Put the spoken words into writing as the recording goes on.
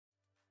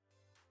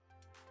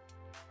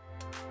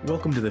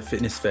Welcome to the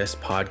FitnessFest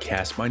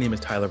Podcast. My name is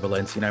Tyler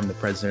Valencia, and I'm the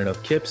president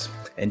of KIPS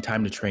and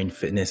Time to Train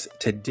Fitness.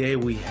 Today,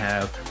 we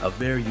have a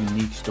very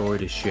unique story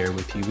to share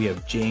with you. We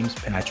have James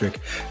Patrick.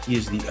 He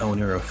is the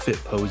owner of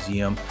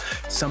FitPosium,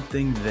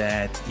 something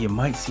that you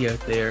might see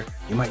out there.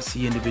 You might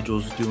see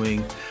individuals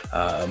doing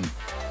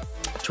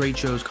trade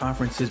shows,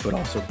 conferences, but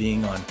also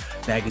being on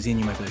magazine.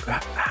 You might be like,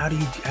 how do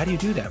you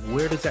do that?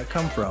 Where does that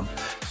come from?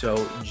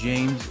 So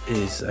James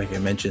is, like I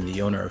mentioned,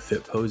 the owner of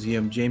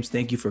FitPosium. James,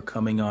 thank you for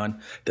coming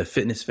on the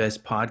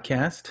FitnessFest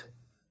podcast.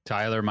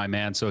 Tyler, my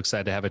man, so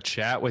excited to have a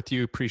chat with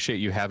you. Appreciate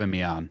you having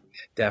me on.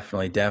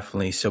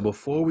 Definitely. So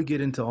before we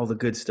get into all the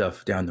good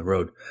stuff down the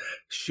road,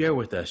 share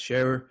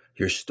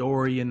your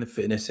story in the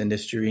fitness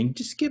industry and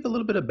just give a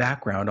little bit of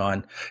background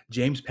on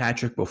James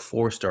Patrick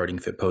before starting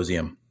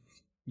FitPosium.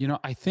 You know,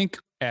 I think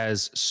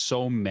as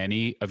so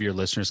many of your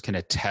listeners can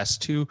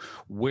attest to,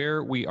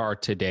 where we are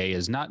today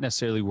is not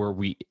necessarily where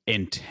we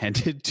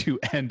intended to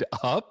end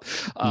up.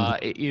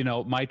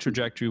 My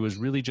trajectory was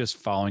really just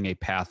following a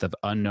path of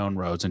unknown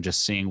roads and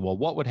just seeing, well,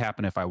 what would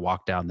happen if I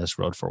walked down this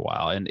road for a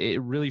while? And it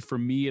really, for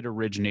me, it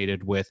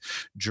originated with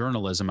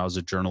journalism. I was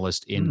a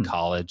journalist in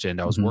college,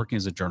 and I was working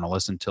as a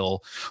journalist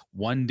until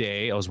one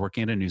day I was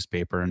working at a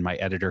newspaper, and my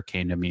editor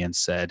came to me and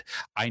said,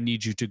 I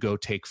need you to go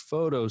take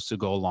photos to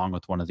go along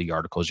with one of the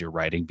articles you're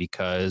writing,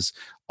 because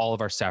all of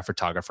our staff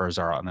photographers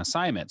are on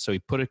assignment. So he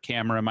put a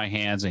camera in my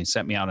hands and he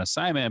sent me on an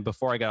assignment. And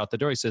before I got out the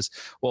door, he says,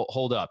 well,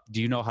 hold up.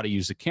 Do you know how to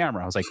use a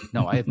camera? I was like,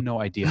 no, I have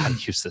no idea how to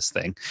use this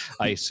thing.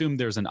 I assume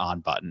there's an on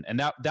button. And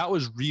that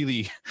was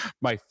really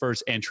my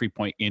first entry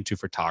point into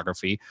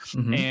photography.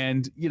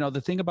 And,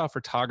 the thing about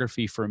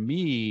photography for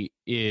me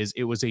is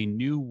it was a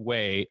new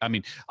way. I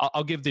mean,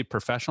 I'll give the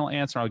professional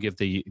answer. I'll give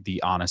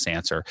the honest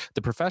answer.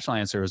 The professional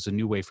answer is a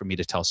new way for me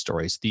to tell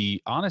stories.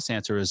 The honest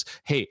answer is,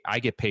 hey, I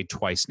get paid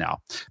twice now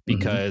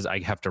because I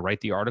have to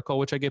write the article,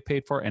 which I get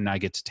paid for, and I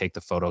get to take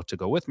the photo to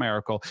go with my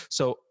article.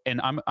 So,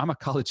 and I'm a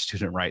college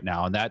student right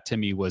now, and that to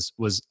me was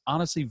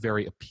honestly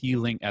very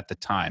appealing at the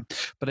time.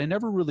 But I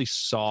never really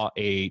saw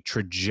a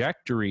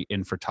trajectory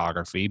in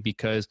photography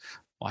because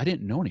I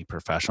didn't know any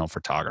professional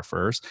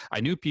photographers.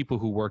 I knew people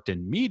who worked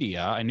in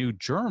media. I knew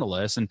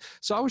journalists. And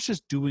so I was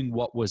just doing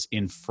what was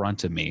in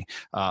front of me.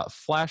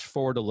 Flash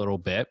forward a little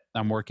bit.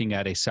 I'm working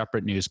at a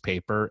separate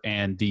newspaper,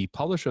 and the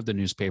publisher of the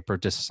newspaper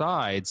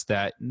decides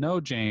that,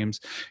 no, James,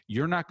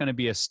 you're not going to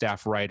be a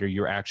staff writer.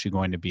 You're actually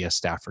going to be a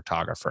staff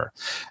photographer.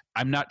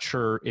 I'm not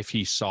sure if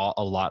he saw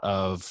a lot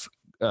of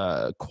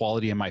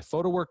quality in my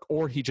photo work,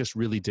 or he just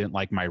really didn't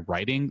like my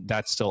writing.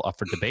 That's still up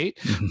for debate.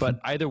 But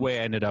either way,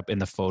 I ended up in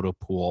the photo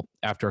pool.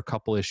 After a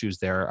couple issues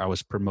there, I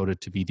was promoted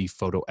to be the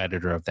photo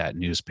editor of that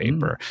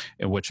newspaper,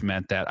 which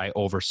meant that I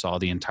oversaw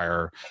the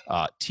entire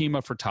team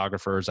of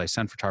photographers. I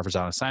sent photographers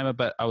on assignment,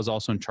 but I was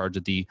also in charge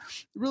of the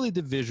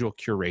visual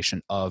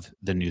curation of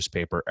the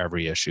newspaper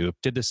every issue.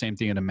 Did the same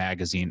thing in a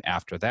magazine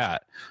after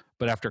that.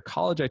 But after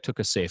college, I took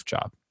a safe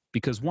job.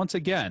 Because once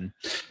again,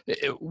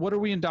 what are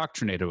we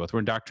indoctrinated with? We're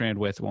indoctrinated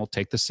with, well,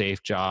 take the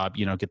safe job,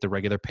 get the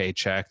regular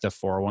paycheck, the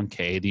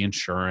 401k, the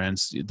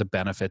insurance, the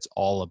benefits,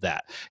 all of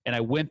that. And I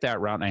went that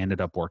route and I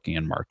ended up working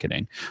in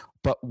marketing.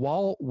 But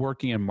while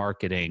working in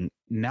marketing,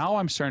 now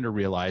I'm starting to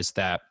realize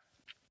that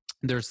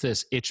there's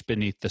this itch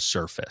beneath the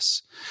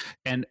surface.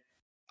 And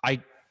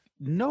I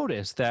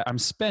notice that I'm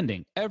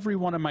spending every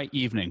one of my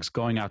evenings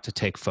going out to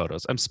take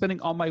photos. I'm spending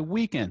all my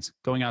weekends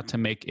going out to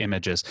make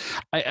images.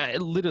 I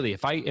literally,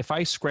 if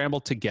I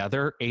scrambled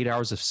together 8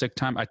 hours of sick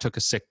time, I took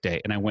a sick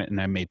day and I went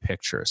and I made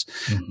pictures.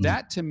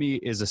 That to me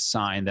is a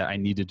sign that I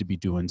needed to be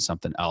doing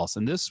something else.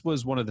 And this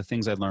was one of the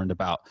things I learned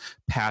about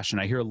passion.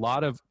 I hear a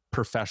lot of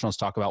professionals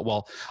talk about,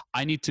 well,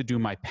 I need to do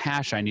my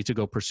passion. I need to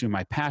go pursue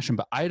my passion,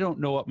 but I don't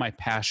know what my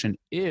passion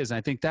is. And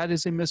I think that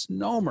is a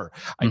misnomer.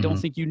 I don't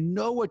think you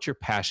know what your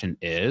passion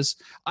is.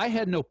 I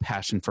had no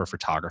passion for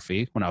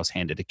photography when I was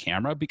handed a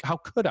camera. How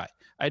could I?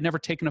 I had never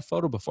taken a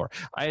photo before.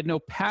 I had no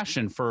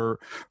passion for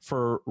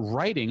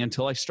writing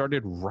until I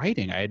started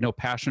writing. I had no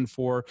passion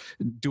for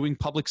doing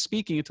public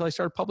speaking until I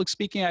started public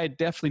speaking. I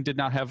definitely did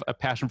not have a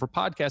passion for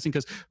podcasting,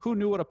 because who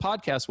knew what a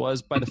podcast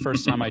was by the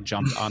first time I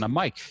jumped on a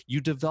mic?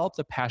 You develop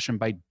the passion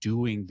by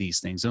doing these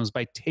things. And it was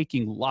by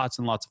taking lots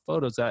and lots of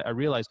photos that I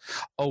realized,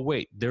 oh,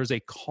 wait, there's a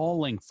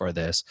calling for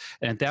this.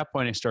 And at that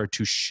point, I started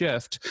to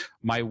shift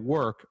my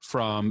work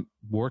from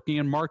working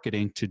in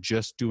marketing to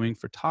just doing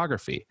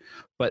photography.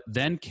 But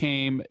then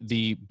came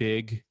the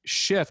big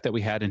shift that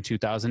we had in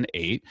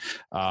 2008.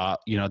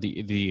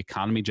 The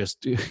economy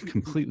just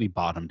completely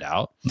bottomed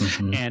out.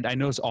 And I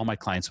noticed all my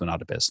clients went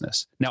out of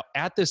business. Now,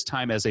 at this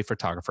time as a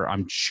photographer,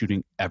 I'm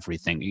shooting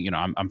everything.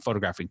 I'm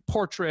photographing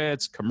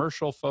portraits,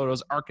 commercial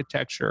photos,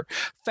 architecture,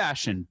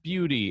 fashion,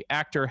 beauty,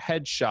 actor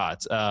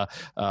headshots,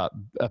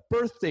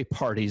 birthday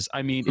parties.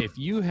 I mean, if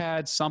you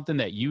had something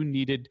that you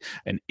needed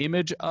an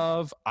image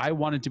of, I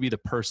wanted to be the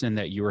person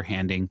that you were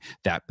handing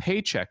that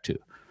paycheck to.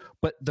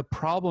 But the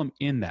problem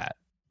in that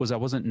was I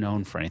wasn't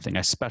known for anything.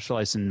 I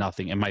specialized in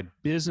nothing. And my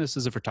business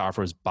as a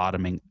photographer was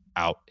bottoming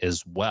out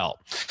as well.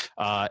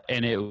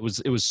 And it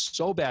was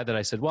so bad that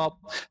I said, well,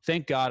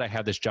 thank God I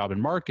have this job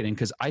in marketing,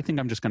 because I think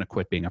I'm just going to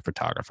quit being a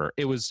photographer.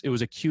 It was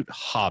a cute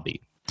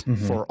hobby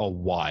for a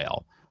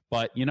while.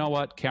 But you know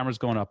what? Camera's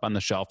going up on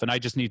the shelf, and I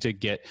just need to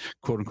get,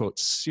 quote unquote,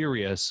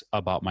 serious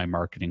about my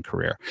marketing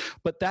career.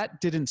 But that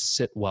didn't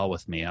sit well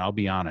with me. And I'll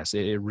be honest,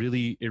 it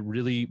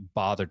really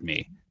bothered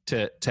me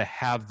to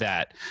have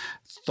that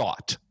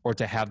thought or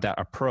to have that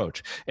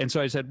approach. And so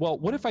I said, well,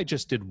 what if I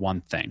just did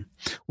one thing?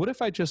 What if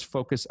I just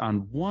focus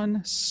on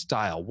one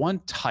style, one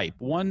type,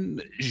 one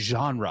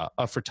genre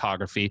of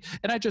photography,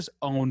 and I just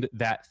owned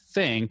that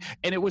thing?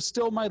 And it was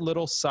still my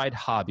little side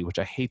hobby, which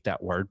I hate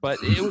that word, but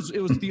it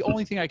was the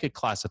only thing I could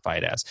classify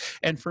it as.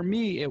 And for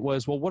me, it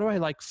was, well, what do I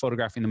like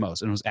photographing the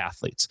most? And it was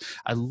athletes.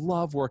 I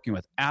love working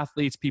with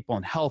athletes, people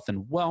in health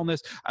and wellness.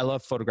 I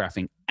love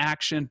photographing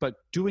action, but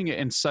doing it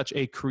in such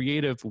a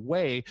creative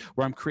way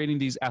where I'm creating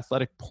these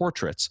athletic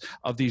portraits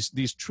of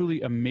these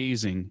truly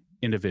amazing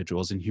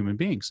individuals and human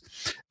beings.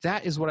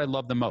 That is what I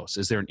love the most.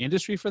 Is there an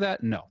industry for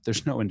that? No,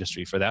 there's no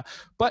industry for that.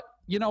 But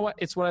you know what?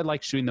 It's what I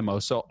like shooting the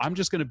most. So I'm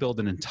just going to build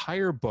an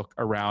entire book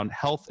around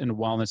health and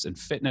wellness and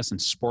fitness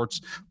and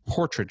sports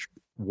portrait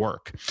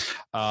work.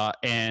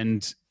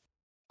 And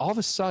all of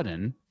a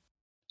sudden,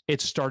 it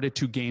started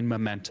to gain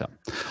momentum.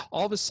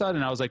 All of a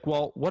sudden, I was like,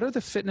 well, what are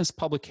the fitness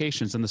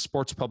publications and the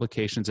sports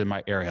publications in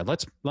my area?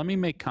 Let me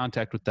make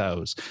contact with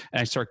those.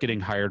 And I start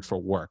getting hired for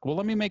work. Well,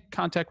 let me make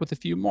contact with a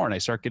few more, and I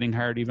start getting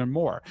hired even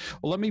more.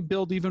 Well, let me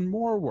build even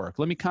more work.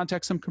 Let me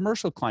contact some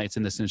commercial clients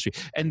in this industry.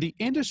 And the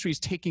industry is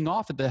taking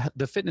off,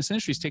 the fitness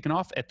industry is taking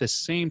off at the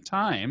same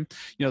time.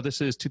 You know,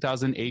 this is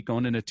 2008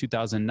 going into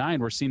 2009.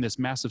 We're seeing this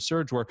massive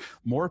surge where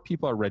more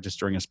people are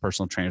registering as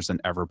personal trainers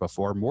than ever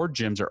before. More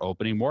gyms are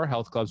opening, more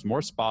health clubs,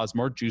 more spas,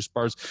 more juice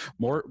bars,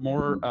 more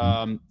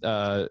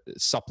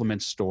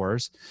supplement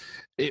stores.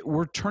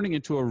 We're turning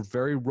into a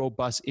very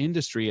robust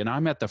industry, and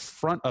I'm at the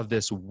front of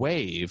this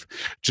wave,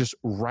 just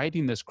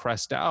riding this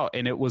crest out.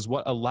 And it was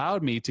what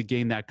allowed me to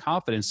gain that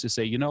confidence to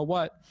say, you know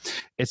what,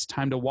 it's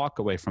time to walk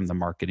away from the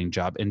marketing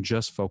job and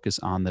just focus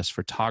on this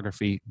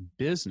photography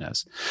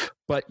business.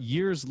 But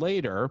years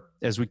later,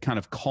 as we kind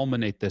of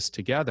culminate this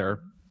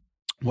together,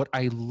 what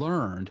I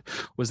learned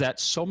was that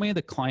so many of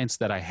the clients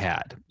that I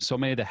had, so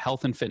many of the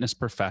health and fitness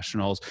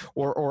professionals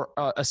or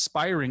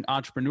aspiring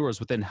entrepreneurs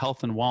within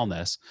health and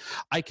wellness,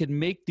 I could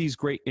make these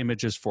great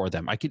images for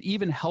them. I could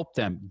even help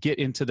them get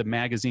into the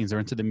magazines or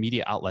into the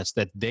media outlets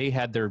that they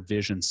had their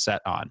vision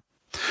set on.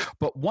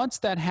 But once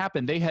that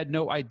happened, they had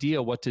no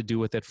idea what to do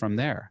with it from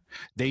there.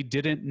 They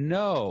didn't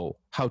know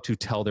how to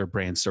tell their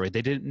brand story.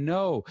 They didn't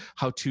know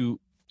how to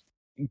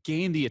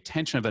gain the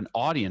attention of an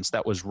audience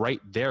that was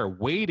right there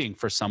waiting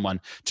for someone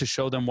to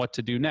show them what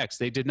to do next.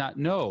 They did not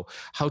know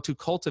how to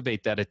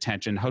cultivate that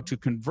attention, how to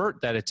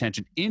convert that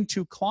attention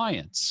into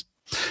clients.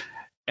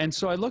 And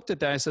so I looked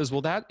at that. I says,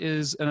 well, that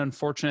is an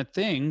unfortunate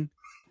thing.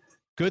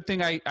 Good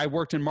thing I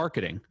worked in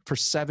marketing for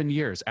 7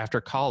 years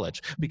after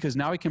college, because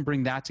now I can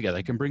bring that together.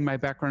 I can bring my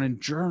background in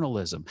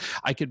journalism.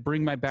 I could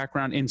bring my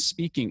background in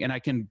speaking, and I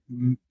can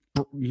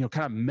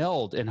kind of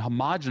meld and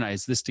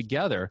homogenize this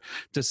together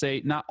to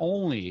say, not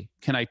only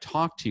can I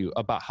talk to you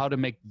about how to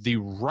make the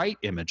right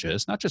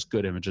images, not just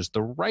good images,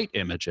 the right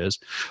images,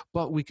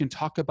 but we can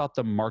talk about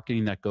the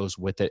marketing that goes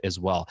with it as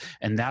well.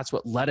 And that's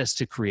what led us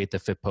to create the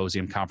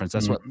FitPosium conference.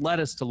 That's what led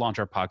us to launch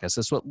our podcast.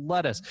 That's what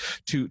led us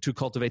to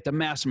cultivate the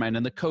mastermind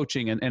and the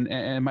coaching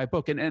and my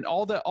book and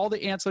all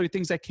the ancillary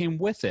things that came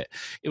with it.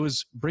 It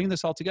was bringing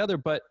this all together.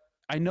 But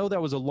I know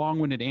that was a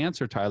long-winded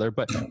answer, Tyler,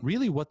 but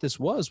really what this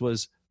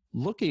was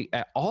looking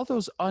at all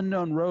those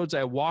unknown roads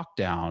I walked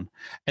down,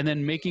 and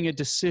then making a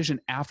decision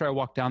after I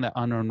walked down that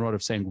unknown road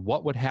of saying,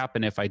 what would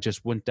happen if I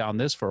just went down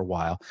this for a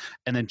while,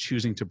 and then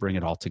choosing to bring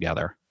it all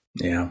together.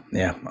 Yeah.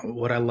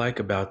 What I like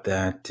about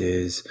that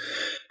is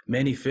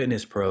many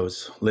fitness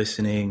pros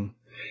listening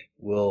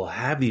will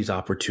have these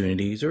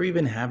opportunities or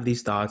even have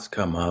these thoughts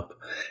come up,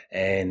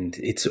 and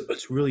it's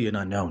really an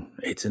unknown.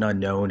 It's an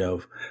unknown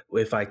of,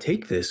 if I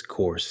take this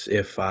course,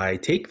 if I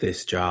take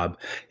this job,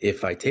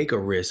 if I take a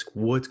risk,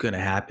 what's going to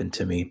happen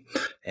to me?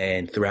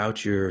 And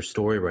throughout your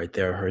story right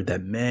there, I heard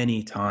that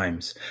many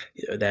times,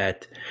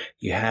 that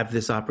you have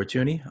this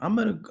opportunity. I'm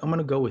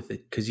gonna go with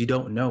it, because you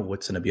don't know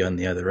what's going to be on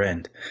the other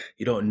end.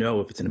 You don't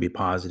know if it's going to be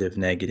positive,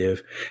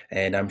 negative,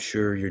 and I'm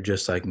sure you're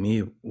just like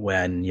me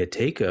when you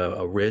take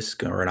a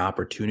risk or an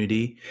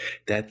opportunity,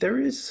 that there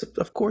is,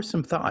 of course,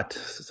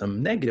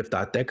 some negative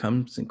thought that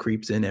comes and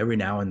creeps in every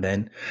now and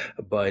then,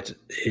 but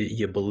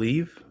you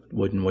believe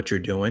in what you're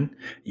doing,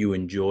 you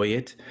enjoy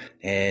it.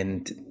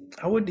 And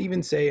I would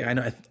even say, I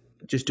know,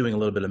 just doing a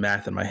little bit of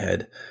math in my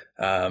head,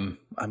 I'm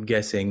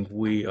guessing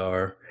we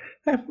are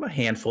a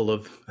handful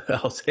of,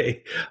 I'll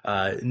say,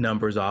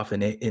 numbers off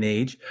in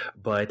age,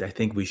 but I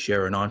think we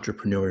share an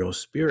entrepreneurial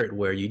spirit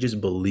where you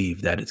just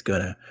believe that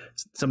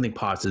something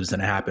positive is going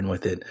to happen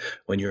with it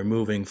when you're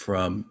moving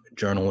from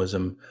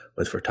journalism,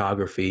 with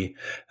photography,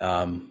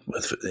 and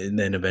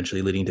then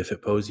eventually leading to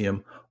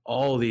FitPosium.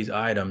 All of these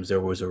items,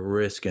 there was a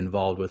risk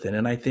involved with it.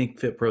 And I think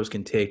Fit Pros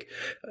can take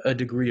a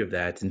degree of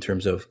that in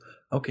terms of,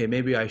 okay,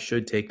 maybe I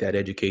should take that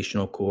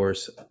educational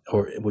course,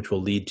 or which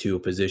will lead to a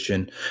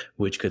position,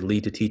 which could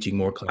lead to teaching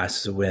more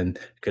classes, when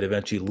could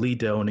eventually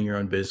lead to owning your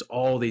own business.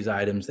 All these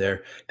items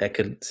there that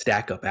could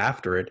stack up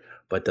after it.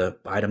 But the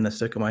item that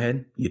stuck in my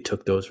head, you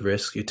took those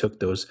risks, you took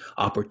those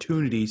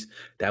opportunities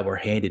that were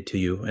handed to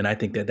you. And I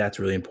think that that's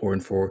really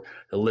important for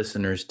the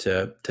listeners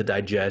to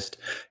digest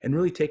and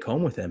really take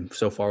home with them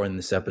so far in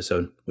this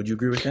episode. Would you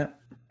agree with that?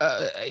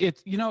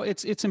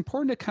 It's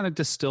important to kind of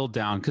distill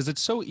down, because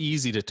it's so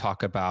easy to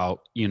talk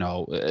about,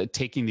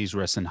 taking these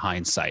risks in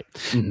hindsight.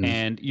 Mm-hmm.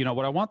 And,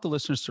 what I want the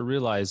listeners to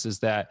realize is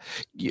that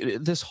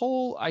this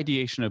whole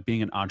ideation of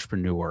being an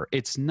entrepreneur,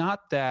 it's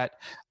not that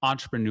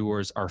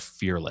entrepreneurs are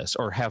fearless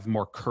or have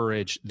more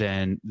courage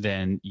than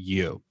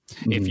you.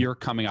 Mm-hmm. If you're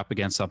coming up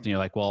against something, you're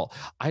like, well,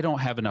 I don't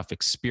have enough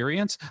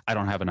experience. I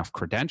don't have enough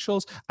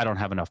credentials. I don't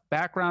have enough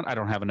background. I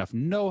don't have enough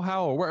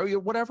know-how, or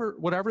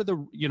whatever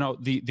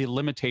the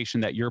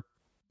limitation that you're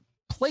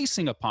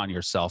placing upon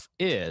yourself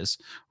is,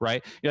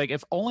 right? You're like,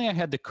 if only I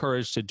had the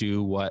courage to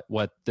do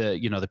what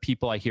the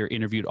people I hear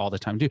interviewed all the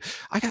time do.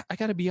 I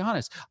got to be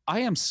honest.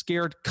 I am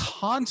scared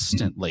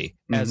constantly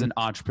as an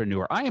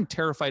entrepreneur. I am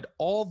terrified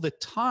all the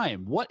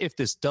time. What if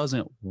this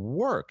doesn't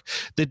work?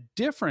 The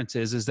difference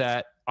is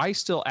that I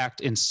still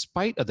act in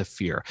spite of the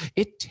fear.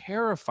 It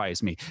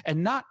terrifies me,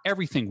 and not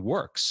everything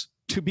works.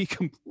 To be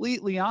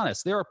completely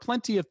honest, there are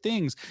plenty of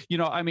things, in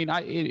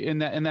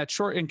that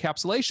short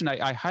encapsulation,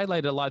 I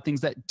highlighted a lot of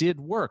things that did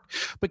work.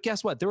 But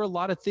guess what? There were a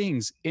lot of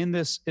things in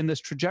this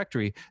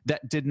trajectory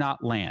that did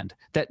not land,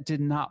 that did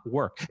not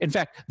work. In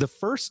fact, the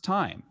first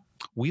time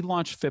we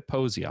launched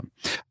FitPosium,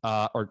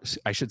 or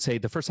I should say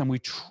the first time we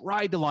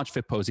tried to launch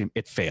FitPosium,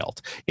 it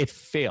failed.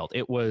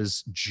 It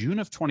was June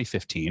of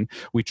 2015.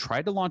 We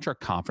tried to launch our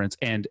conference,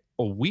 and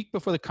a week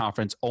before the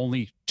conference,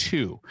 only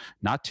 2,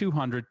 not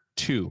 200,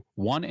 2,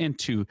 1 and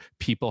 2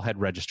 people had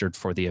registered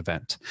for the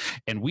event.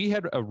 And we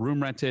had a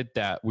room rented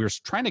that we were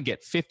trying to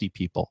get 50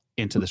 people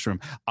into this room.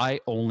 I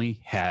only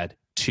had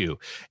 2,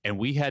 and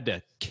we had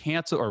to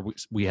cancel, or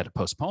we had to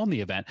postpone the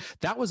event.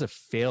 That was a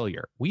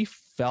failure. We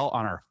fell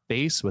on our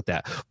face with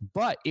that.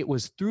 But it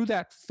was through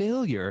that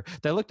failure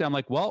that I looked at, I'm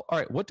like, well, all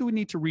right, what do we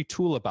need to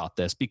retool about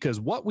this? Because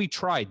what we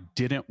tried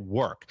didn't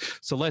work.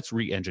 So let's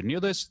re-engineer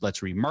this.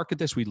 Let's remarket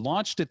this. We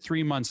launched it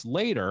 3 months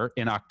later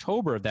in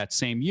October of that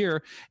same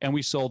year, and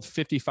we sold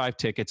 55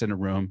 tickets in a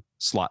room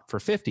slot for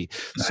 50.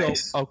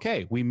 Nice. So,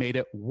 okay, we made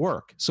it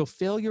work. So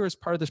failure is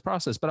part of this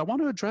process. But I want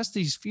to address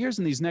these fears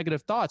and these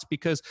negative thoughts,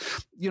 because,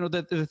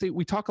 the thing,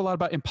 we talk a lot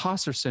about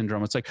imposter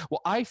syndrome. It's like,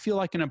 well, I feel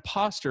like an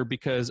imposter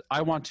because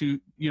I want to,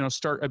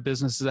 start a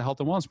business as a health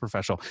and wellness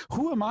professional.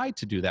 Who am I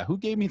to do that? Who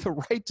gave me the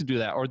right to do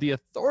that, or the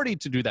authority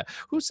to do that?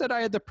 Who said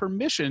I had the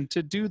permission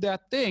to do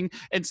that thing,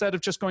 instead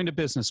of just going to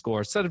business school, or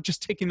instead of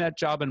just taking that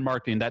job in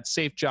marketing, that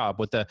safe job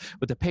with the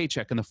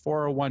paycheck and the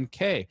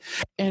 401k?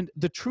 And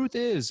the truth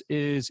is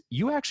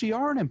you actually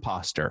are an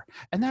imposter,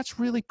 and that's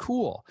really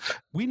cool.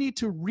 We need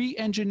to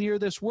re-engineer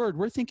this word.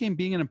 We're thinking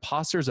being an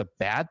imposter is a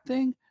bad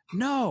thing.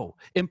 No,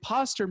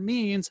 imposter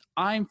means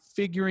I'm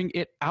figuring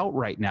it out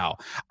right now.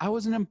 I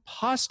was an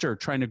imposter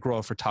trying to grow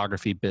a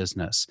photography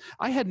business.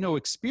 I had no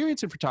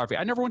experience in photography.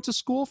 I never went to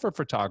school for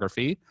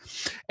photography,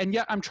 and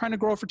yet I'm trying to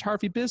grow a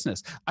photography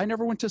business. I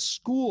never went to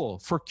school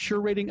for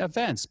curating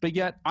events, but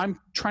yet I'm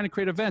trying to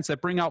create events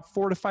that bring out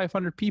 400 to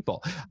 500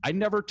 people. I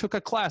never took a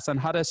class on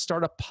how to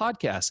start a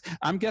podcast.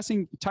 I'm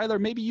guessing, Tyler,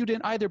 maybe you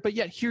didn't either, but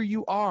yet here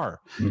you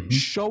are,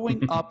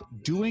 showing up,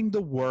 doing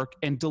the work,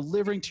 and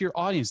delivering to your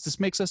audience. This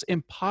makes us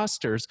imposters,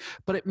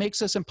 but it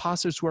makes us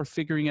imposters who are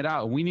figuring it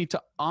out. And we need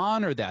to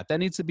honor that. That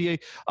needs to be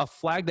a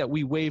flag that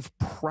we wave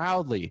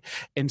proudly,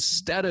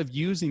 instead of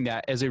using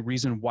that as a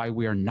reason why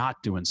we are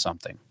not doing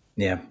something.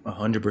 Yeah,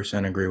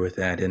 100% agree with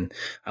that. And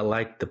I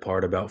like the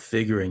part about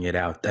figuring it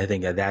out. I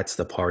think that's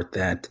the part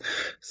that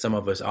some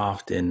of us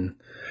often,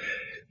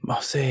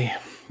 I'll say,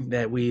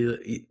 that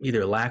we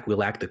either lack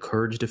the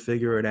courage to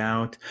figure it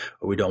out,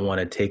 or we don't want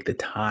to take the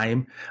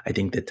time. I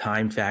think the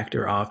time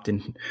factor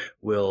often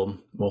will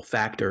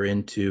factor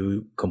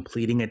into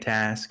completing a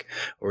task,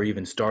 or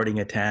even starting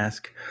a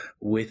task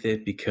with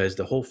it, because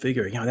the whole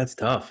figure, that's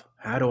tough.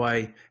 How do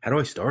I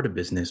start a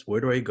business?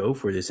 Where do I go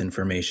for this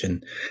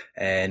information?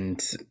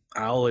 And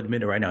I'll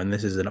admit it right now, and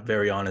this is a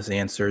very honest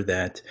answer,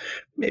 that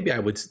maybe I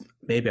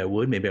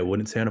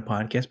wouldn't say on a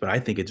podcast, but I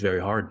think it's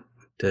very hard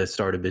to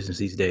start a business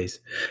these days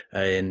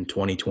in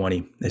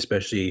 2020,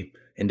 especially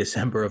in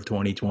December of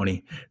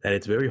 2020, that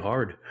it's very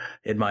hard,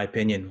 in my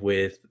opinion,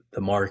 with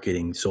the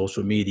marketing,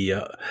 social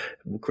media,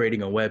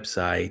 creating a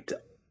website,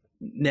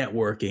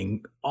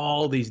 networking,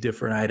 all these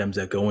different items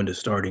that go into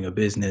starting a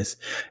business.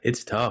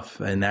 It's tough.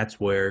 And that's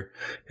where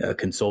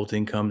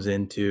consulting comes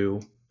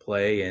into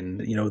play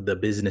and, the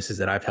businesses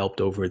that I've helped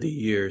over the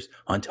years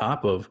on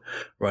top of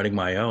running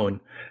my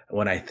own,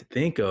 when I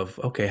think of,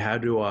 okay, how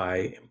do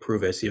I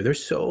improve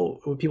SEO?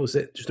 When people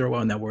say, just throw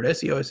out that word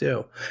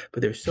SEO,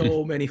 but there's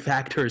so many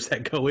factors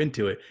that go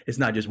into it. It's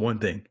not just one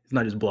thing. It's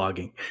not just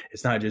blogging.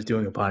 It's not just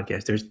doing a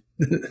podcast. There's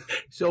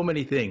so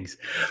many things.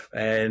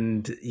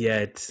 And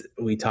yet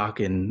we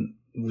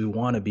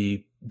want to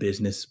be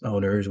business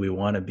owners. We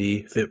want to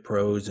be fit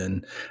pros.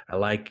 And I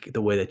like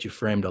the way that you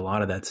framed a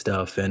lot of that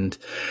stuff. And,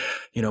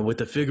 with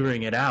the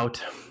figuring it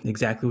out,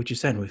 exactly what you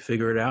said, we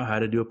figured out how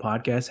to do a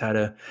podcast, how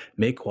to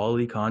make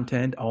quality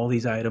content, all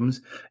these items.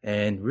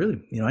 And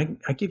really,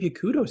 I give you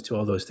kudos to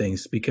all those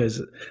things,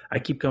 because I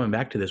keep coming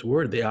back to this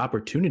word, the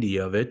opportunity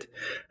of it.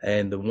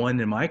 And the one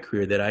in my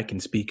career that I can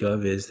speak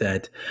of is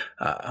that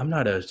I'm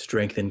not a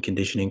strength and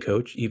conditioning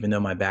coach, even though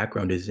my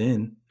background is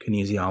in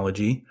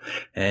kinesiology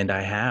and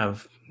I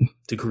have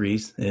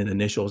degrees and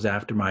initials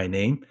after my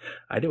name.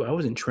 I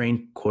wasn't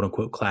trained, quote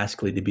unquote,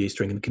 classically to be a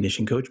strength and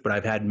conditioning coach, but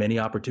I've had many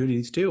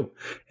opportunities too.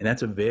 And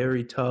that's a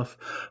very tough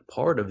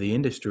part of the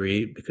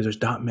industry, because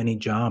there's not many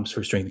jobs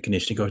for strength and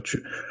conditioning coach.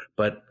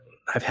 But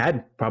I've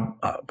had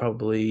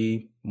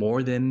probably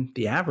more than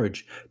the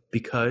average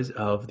because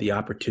of the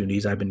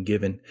opportunities I've been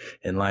given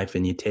in life.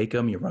 And you take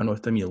them, you run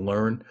with them, you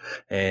learn.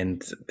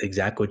 And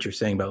exactly what you're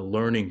saying about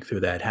learning through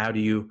that. How do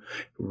you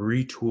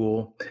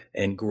retool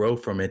and grow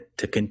from it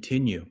to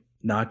continue?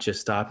 Not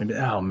just stop and,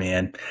 oh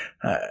man,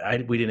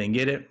 we didn't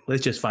get it.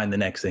 Let's just find the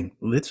next thing.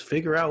 Let's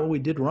figure out what we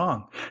did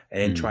wrong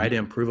and try to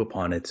improve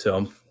upon it.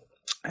 So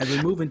as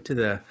we move into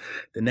the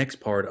next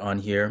part on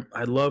here,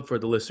 I'd love for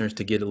the listeners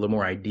to get a little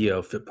more idea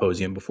of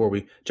FitPosium before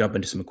we jump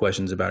into some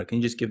questions about it. Can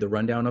you just give the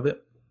rundown of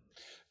it?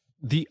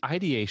 The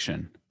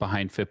ideation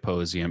behind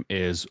FitPosium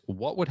is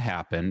what would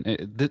happen.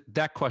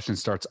 That question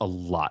starts a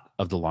lot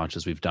of the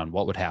launches we've done.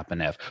 What would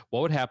happen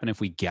if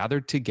we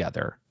gathered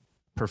together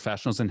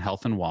professionals in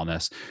health and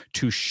wellness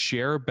to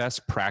share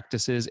best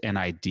practices and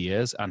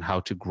ideas on how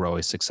to grow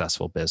a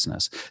successful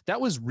business? That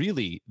was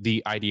really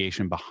the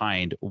ideation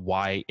behind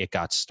why it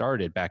got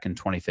started back in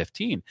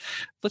 2015.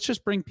 Let's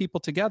just bring people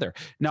together.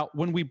 Now,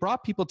 when we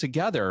brought people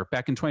together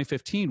back in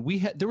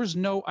 2015, there was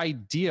no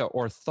idea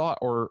or thought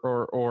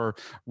or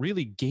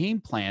really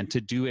game plan to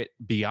do it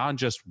beyond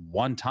just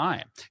one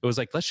time. It was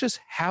like, let's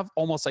just have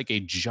almost like a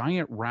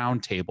giant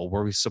round table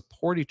where we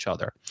support each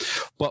other.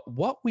 But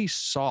what we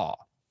saw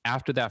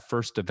after that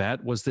first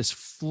event was this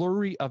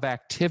flurry of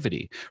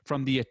activity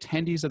from the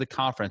attendees of the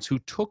conference who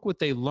took what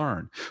they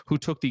learned, who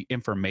took the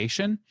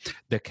information,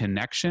 the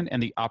connection,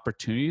 and the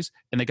opportunities,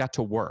 and they got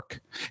to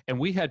work. And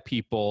we had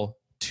people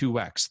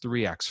 2x,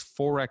 3x,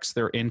 4x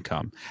their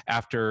income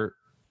after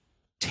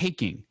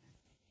taking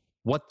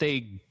what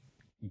they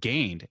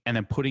gained and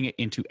then putting it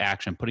into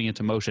action, putting it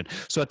into motion.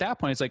 So at that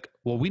point, it's like,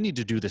 well, we need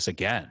to do this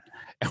again,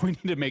 and we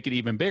need to make it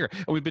even bigger.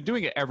 And we've been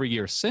doing it every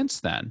year since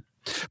then.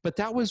 But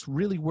that was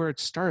really where it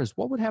started.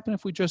 What would happen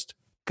if we just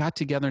got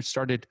together and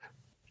started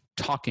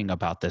talking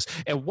about this?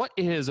 And what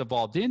it has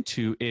evolved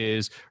into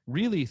is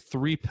really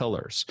 3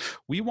 pillars.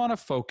 We want to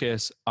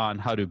focus on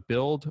how to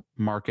build,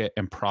 market,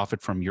 and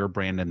profit from your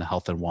brand in the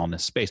health and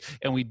wellness space.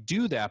 And we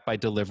do that by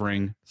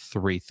delivering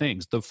 3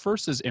 things. The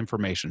first is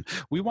information.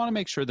 We want to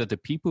make sure that the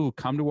people who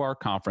come to our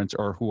conference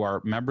or who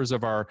are members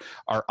of our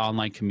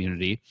online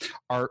community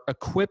are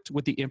equipped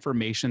with the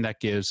information that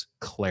gives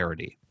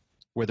clarity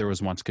where there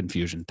was once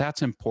confusion.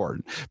 That's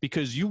important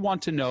because you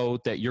want to know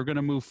that you're going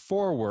to move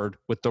forward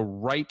with the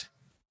right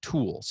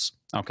tools.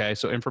 Okay,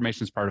 so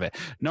information is part of it.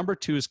 Number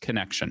 2 is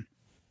connection.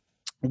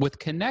 With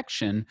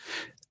connection,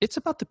 it's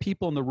about the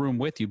people in the room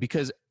with you,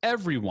 because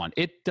everyone,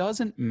 it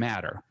doesn't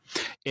matter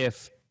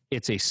if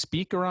it's a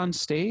speaker on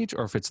stage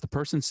or if it's the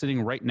person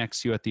sitting right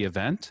next to you at the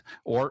event,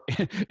 or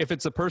if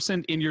it's the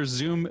person in your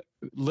Zoom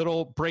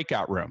little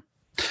breakout room.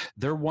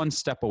 They're one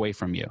step away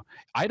from you.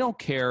 I don't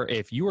care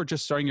if you are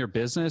just starting your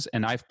business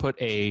and I've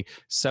put a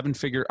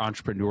 7-figure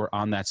entrepreneur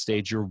on that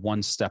stage, you're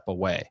one step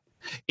away.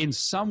 In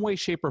some way,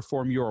 shape, or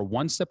form, you are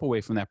one step away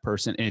from that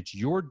person, and it's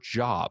your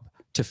job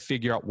to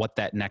figure out what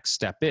that next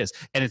step is.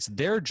 And it's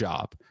their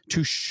job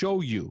to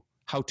show you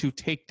how to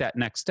take that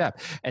next step.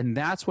 And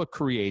that's what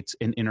creates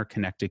an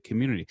interconnected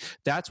community.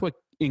 That's what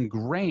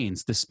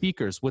ingrains the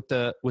speakers with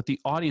the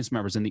audience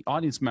members, and the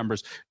audience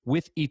members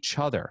with each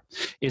other,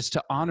 is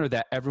to honor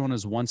that everyone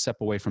is one step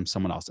away from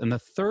someone else. And the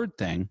third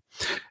thing,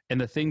 and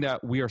the thing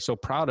that we are so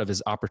proud of,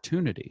 is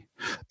opportunity.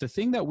 The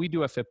thing that we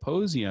do at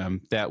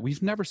FitPosium that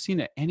we've never seen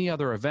at any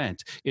other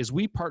event is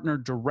we partner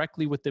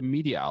directly with the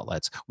media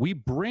outlets. We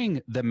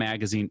bring the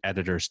magazine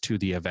editors to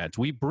the event.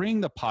 We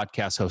bring the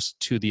podcast hosts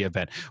to the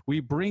event.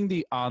 We bring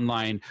the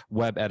online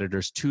web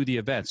editors to the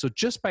event. So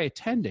just by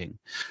attending,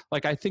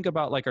 like I think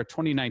about like our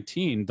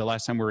 2019, the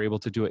last time we were able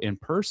to do it in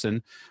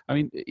person, I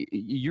mean,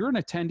 you're an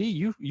attendee,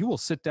 you will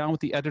sit down with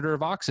the editor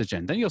of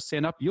Oxygen. Then you'll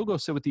stand up, you'll go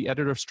sit with the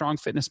editor of Strong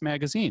Fitness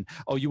Magazine.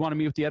 Oh, you want to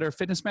meet with the editor of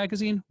Fitness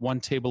Magazine? One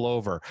table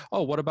over.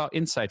 Oh, what about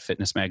Inside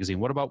Fitness Magazine?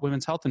 What about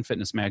Women's Health and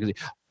Fitness Magazine?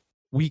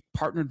 We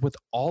partnered with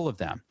all of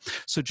them.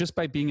 So just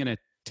by being an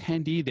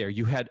attendee there,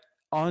 you had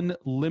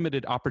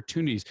unlimited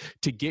opportunities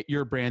to get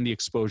your brand the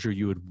exposure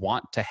you would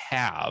want to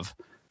have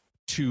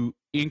to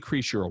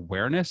increase your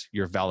awareness,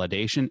 your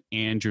validation,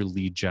 and your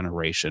lead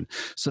generation.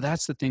 So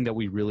that's the thing that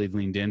we really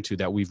leaned into,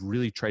 that we've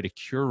really tried to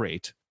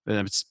curate.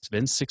 It's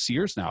been 6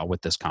 years now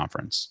with this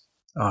conference.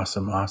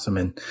 Awesome.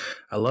 And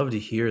I love to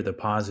hear the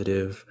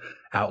positive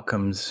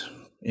outcomes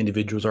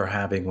individuals are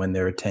having when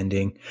they're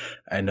attending.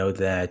 I know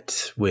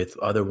that with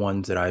other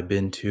ones that I've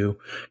been to,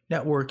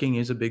 networking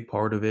is a big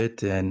part of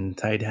it. And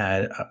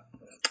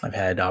I've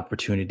had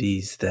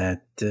opportunities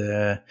that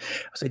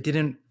I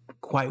didn't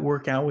quite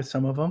work out with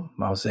some of them.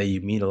 I'll say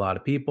you meet a lot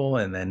of people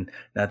and then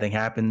nothing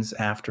happens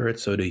after it.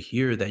 So to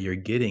hear that you're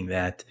getting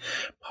that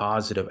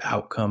positive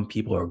outcome,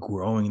 people are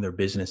growing their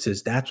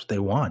businesses, that's what they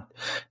want,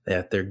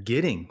 that they're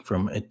getting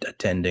from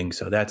attending.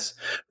 So that's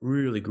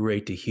really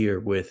great to hear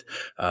with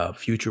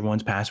future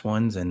ones, past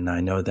ones. And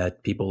I know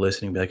that people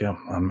listening be like, oh,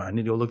 I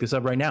need to go look this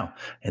up right now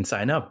and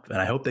sign up.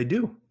 And I hope they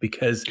do,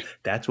 because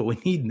that's what we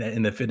need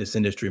in the fitness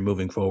industry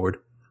moving forward.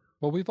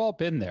 Well, we've all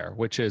been there,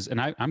 which is,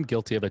 and I'm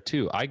guilty of it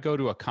too. I go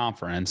to a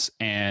conference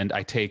and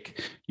I take,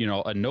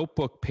 a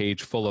notebook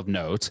page full of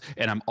notes,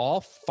 and I'm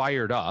all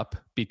fired up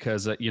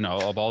because,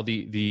 of all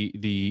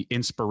the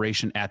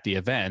inspiration at the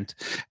event.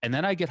 And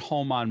then I get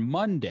home on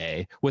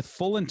Monday with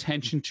full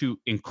intention to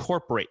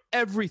incorporate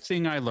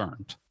everything I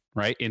learned,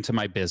 right, into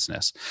my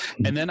business.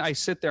 And then I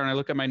sit there and I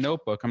look at my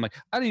notebook. I'm like,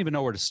 I don't even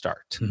know where to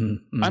start.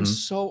 I'm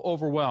so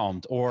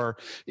overwhelmed, or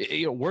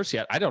worse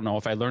yet, I don't know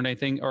if I learned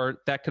anything or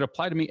that could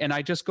apply to me. And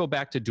I just go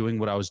back to doing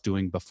what I was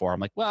doing before. I'm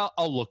like, well,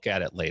 I'll look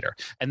at it later.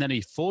 And then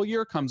a full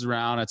year comes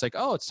around. It's like,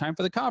 oh, it's time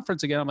for the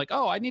conference again. I'm like,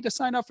 oh, I need to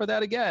sign up for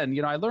that again.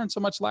 I learned so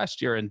much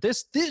last year, and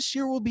this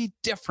year will be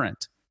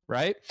different.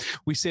 Right?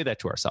 We say that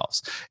to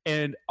ourselves,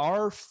 and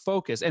our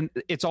focus, and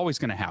it's always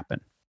going to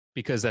happen,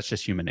 because that's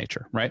just human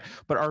nature, right?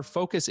 But our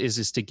focus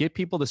is to get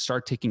people to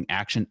start taking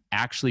action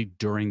actually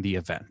during the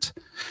event,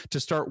 to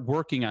start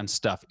working on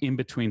stuff in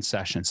between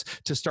sessions,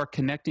 to start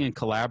connecting and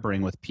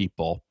collaborating with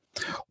people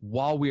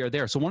while we are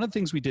there. So one of the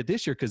things we did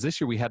this year, because this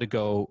year we had to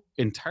go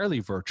entirely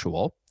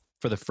virtual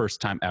for the first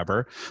time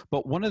ever.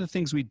 But one of the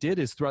things we did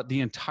is throughout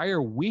the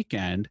entire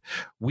weekend,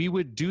 we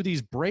would do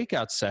these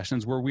breakout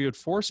sessions where we would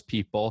force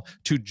people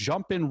to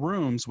jump in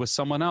rooms with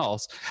someone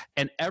else,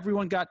 and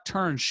everyone got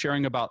turns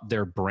sharing about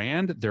their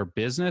brand, their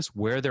business,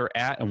 where they're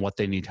at, and what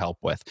they need help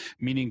with.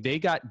 Meaning they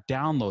got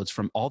downloads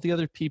from all the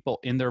other people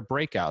in their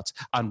breakouts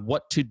on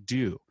what to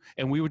do.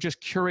 And we would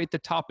just curate the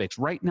topics.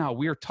 Right now,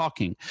 we are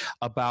talking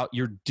about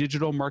your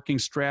digital marketing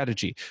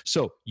strategy.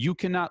 So you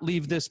cannot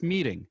leave this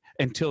meeting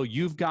until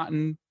you've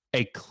gotten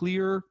a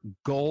clear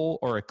goal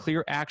or a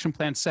clear action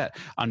plan set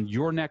on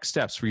your next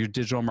steps for your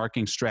digital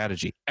marketing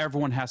strategy.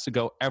 Everyone has to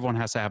go. Everyone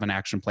has to have an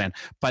action plan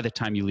by the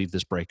time you leave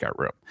this breakout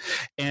room.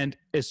 And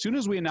as soon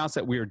as we announced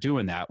that we were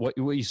doing that, what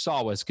you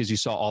saw was, because you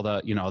saw all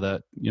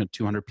the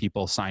 200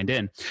 people signed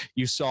in,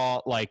 you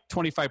saw like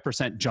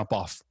 25% jump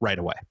off right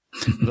away.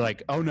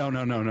 Like, oh, no.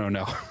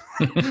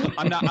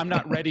 I'm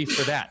not ready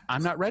for that.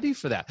 I'm not ready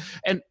for that.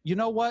 And you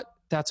know what?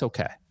 That's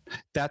okay.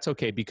 That's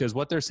okay, because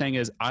what they're saying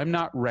is, I'm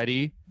not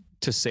ready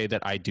to say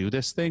that I do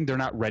this thing. They're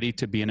not ready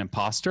to be an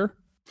imposter.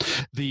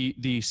 The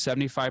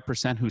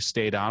 75% who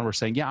stayed on were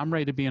saying, yeah, I'm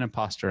ready to be an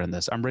imposter in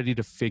this. I'm ready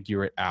to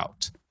figure it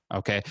out.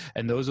 Okay.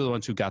 And those are the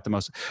ones who got the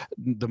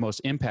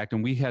most impact.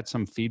 And we had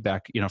some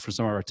feedback, from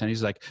some of our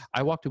attendees, like,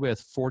 I walked away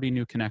with 40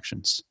 new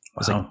connections. I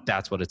was like,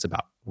 that's what it's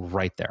about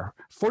right there.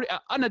 40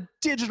 on a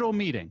digital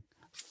meeting,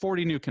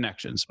 40 new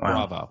connections.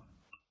 Wow. Bravo.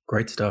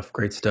 Great stuff.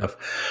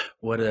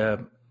 What,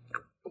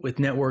 with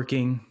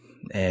networking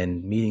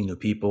and meeting new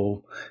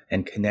people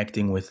and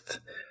connecting with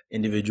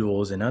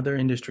individuals in other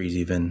industries,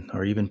 even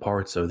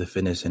parts of the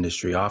fitness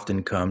industry,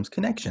 often comes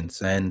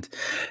connections. And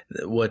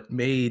what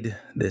made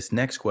this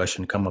next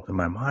question come up in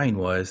my mind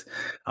was,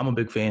 I'm a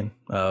big fan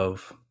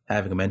of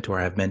having a mentor.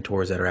 I have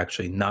mentors that are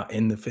actually not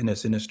in the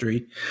fitness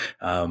industry,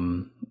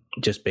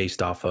 just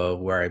based off of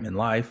where I'm in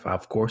life.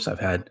 Of course, I've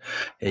had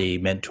a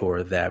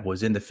mentor that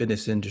was in the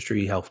fitness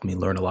industry, helped me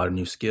learn a lot of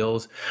new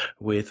skills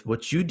with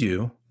what you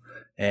do.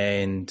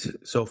 And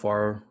so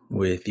far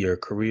with your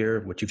career,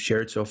 what you've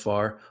shared so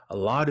far, a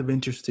lot of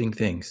interesting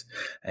things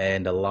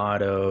and a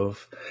lot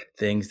of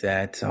things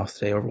that I'll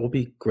say will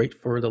be great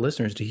for the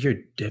listeners to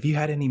hear. Have you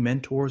had any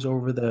mentors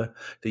over the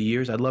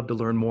years? I'd love to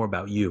learn more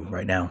about you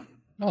right now.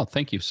 Oh,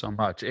 thank you so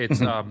much.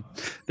 It's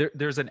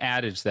there's an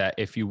adage that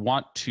if you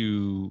want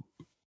to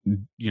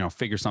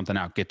figure something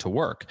out, get to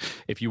work.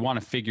 If you want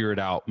to figure it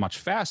out much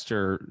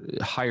faster,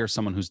 hire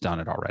someone who's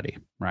done it already,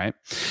 right?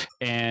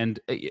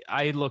 And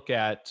I look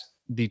at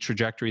the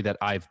trajectory that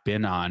I've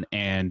been on,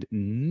 and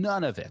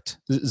none of it,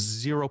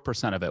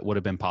 0% of it would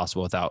have been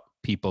possible without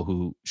people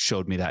who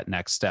showed me that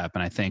next step.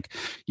 And I think,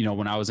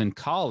 when I was in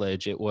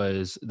college,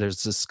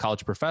 there's this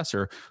college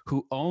professor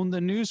who owned the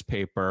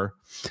newspaper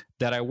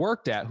that I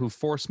worked at, who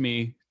forced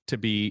me to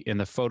be in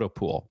the photo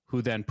pool,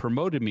 who then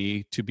promoted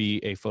me to be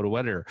a photo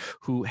editor,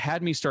 who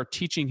had me start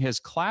teaching his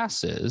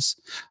classes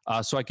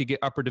so I could get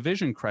upper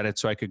division credit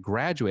so I could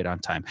graduate on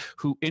time,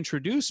 who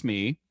introduced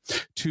me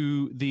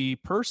to the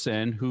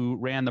person who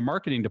ran the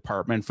marketing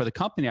department for the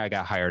company I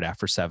got hired at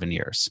for 7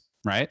 years.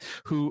 Right?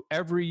 Who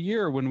every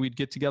year when we'd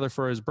get together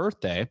for his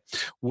birthday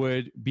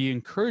would be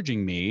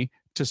encouraging me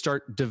to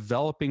start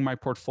developing my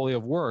portfolio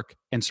of work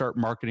and start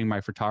marketing my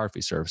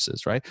photography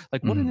services, right?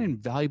 Like what an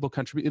invaluable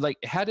contribution. Like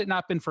had it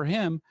not been for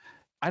him,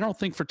 I don't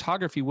think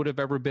photography would have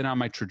ever been on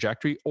my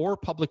trajectory or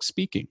public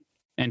speaking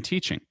and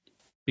teaching.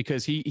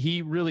 Because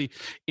he really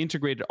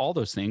integrated all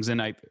those things,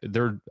 and I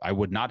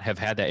would not have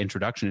had that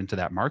introduction into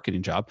that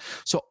marketing job.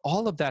 So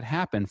all of that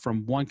happened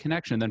from one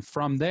connection. Then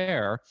from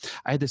there,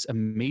 I had this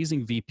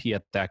amazing VP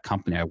at that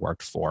company I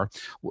worked for,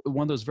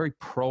 one of those very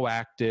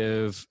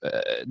proactive,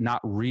 not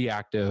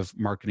reactive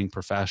marketing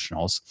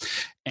professionals.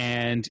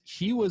 And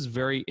he was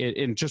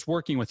in just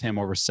working with him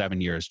over 7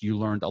 years, you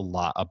learned a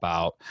lot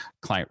about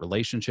client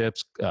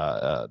relationships,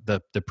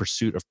 the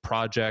pursuit of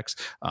projects,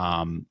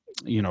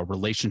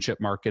 relationship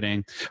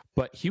marketing.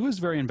 But he was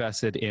very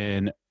invested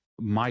in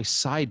my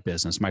side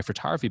business, my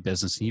photography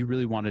business. And he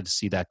really wanted to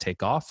see that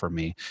take off for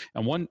me.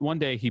 And one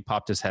day he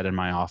popped his head in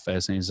my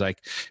office and he's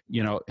like,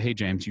 hey,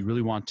 James, you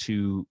really want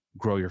to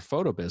grow your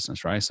photo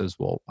business, right? I says,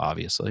 well,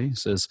 obviously. He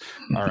says,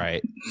 all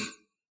right,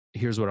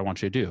 here's what I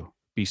want you to do.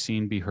 Be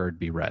seen, be heard,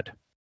 be read.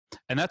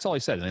 And that's all he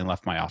said. And then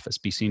left my office.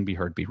 Be seen, be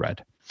heard, be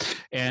read.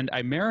 And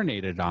I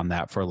marinated on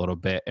that for a little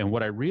bit. And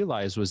what I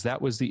realized was that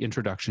was the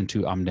introduction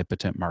to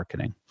omnipotent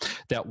marketing.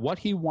 That what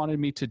he wanted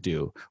me to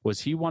do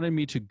was he wanted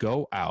me to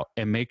go out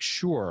and make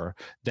sure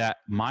that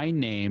my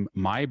name,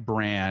 my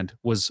brand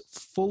was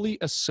fully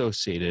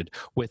associated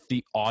with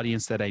the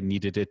audience that I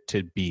needed it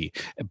to be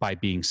by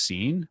being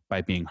seen,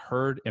 by being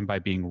heard, and by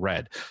being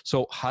read.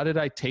 So how did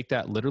I take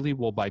that literally?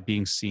 Well, by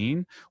being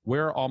seen.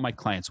 Where are all my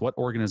clients? What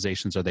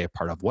organizations are they a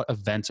part of? What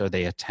events are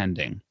they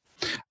attending?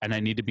 And I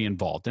need to be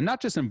involved, and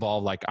not just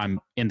involved like I'm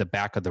in the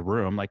back of the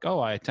room, like, oh,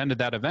 I attended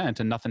that event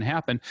and nothing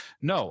happened.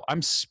 No,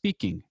 I'm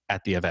speaking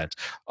at the event.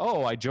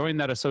 Oh, I joined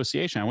that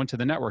association. I went to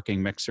the networking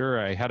mixer.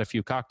 I had a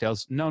few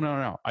cocktails.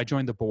 No. I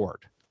joined the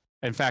board.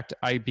 In fact,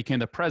 I became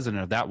the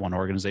president of that one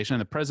organization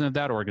and the president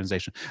of that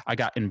organization. I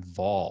got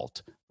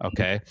involved.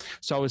 Okay.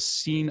 So I was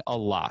seen a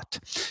lot.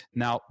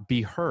 Now,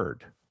 be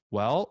heard.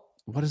 Well,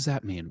 what does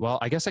that mean? Well,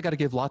 I guess I got to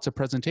give lots of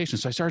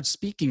presentations. So I started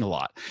speaking a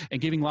lot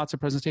and giving lots of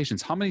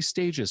presentations. How many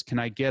stages can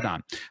I get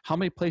on? How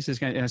many places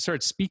and I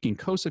started speaking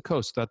coast to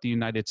coast throughout the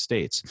United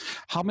States.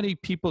 How many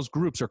people's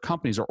groups or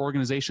companies or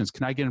organizations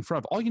can I get in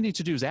front of? All you need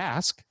to do is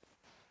ask.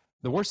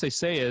 The worst they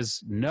say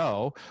is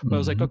no, but I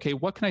was like, okay,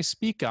 what can I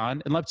speak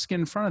on? And let's get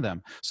in front of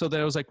them. So then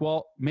I was like,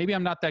 well, maybe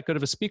I'm not that good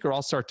of a speaker.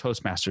 I'll start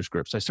Toastmasters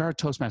groups. I started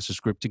Toastmasters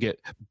group to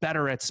get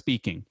better at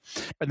speaking.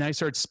 And then I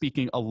started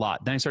speaking a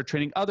lot. Then I started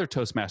training other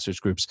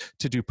Toastmasters groups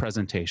to do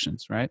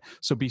presentations, right?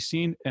 So be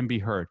seen and be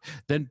heard.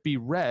 Then be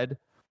read.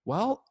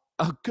 Well,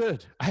 oh,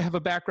 good. I have a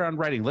background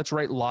writing. Let's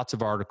write lots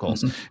of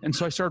articles. And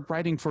so I started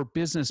writing for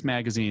business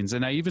magazines,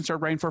 and I even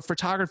started writing for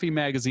photography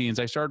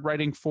magazines. I started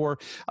writing for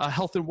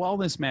health and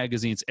wellness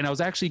magazines. And I was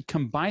actually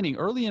combining,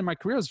 early in my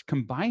career, I was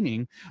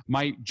combining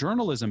my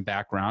journalism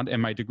background and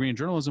my degree in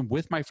journalism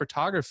with my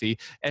photography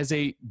as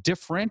a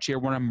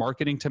differentiator when I'm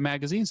marketing to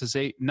magazines, to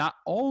say, not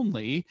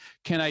only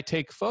can I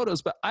take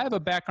photos, but I have a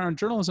background in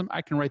journalism.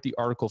 I can write the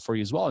article for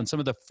you as well. And some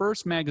of the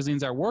first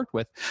magazines I worked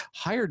with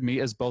hired me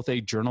as both a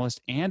journalist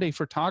and a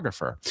photographer.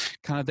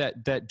 Kind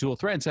of that dual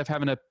threat. Instead of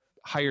having to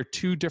hire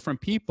two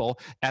different people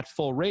at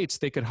full rates,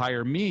 they could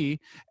hire me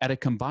at a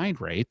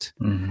combined rate.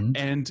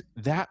 And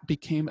that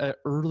became an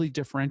early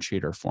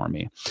differentiator for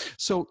me.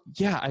 So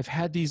yeah, I've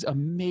had these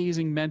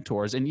amazing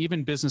mentors and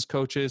even business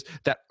coaches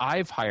that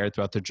I've hired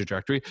throughout the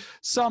trajectory.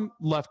 Some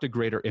left a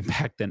greater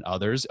impact than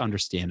others,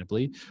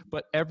 understandably,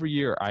 but every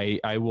year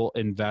I will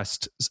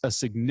invest a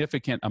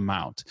significant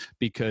amount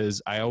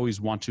because I always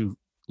want to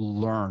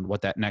learn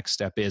what that next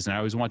step is. And I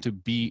always want to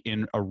be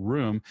in a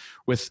room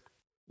with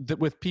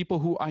people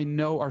who I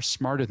know are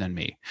smarter than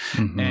me.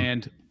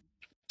 And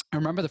I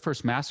remember the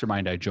first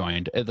mastermind I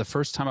joined. The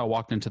first time I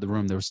walked into the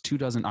room, there was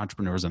 24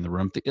 entrepreneurs in the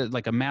room,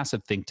 like a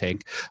massive think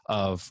tank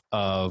of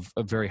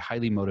very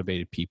highly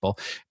motivated people.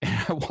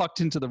 And I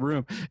walked into the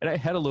room and I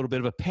had a little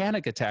bit of a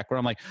panic attack where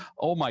I'm like,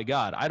 oh my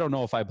God, I don't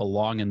know if I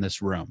belong in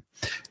this room.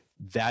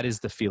 That is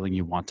the feeling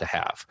you want to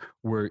have,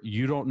 where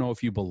you don't know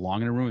if you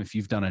belong in a room, if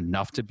you've done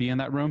enough to be in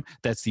that room.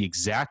 That's the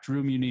exact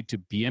room you need to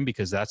be in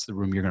because that's the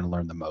room you're going to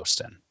learn the most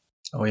in.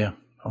 Oh yeah.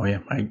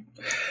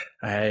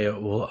 I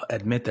will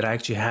admit that I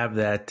actually have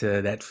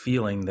that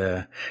feeling,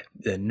 the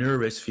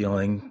nervous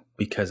feeling,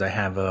 because I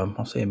have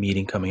I'll say a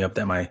meeting coming up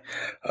that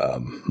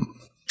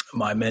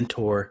my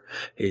mentor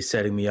is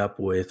setting me up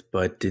with,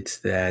 but it's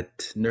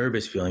that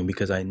nervous feeling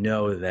because I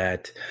know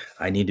that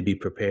I need to be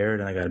prepared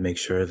and I got to make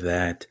sure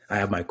that I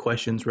have my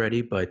questions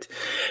ready. But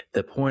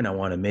the point I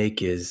want to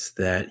make is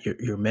that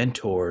your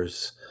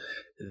mentors,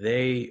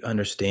 they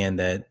understand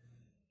that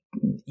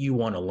you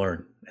want to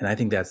learn. And I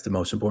think that's the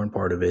most important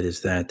part of it,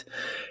 is that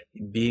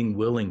being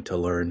willing to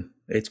learn.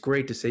 It's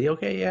great to say,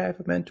 okay, yeah, I have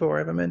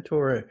a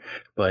mentor.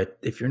 But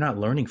if you're not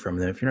learning from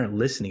them, if you're not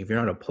listening, if you're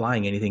not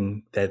applying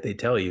anything that they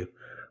tell you,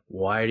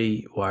 why do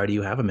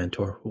you have a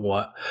mentor?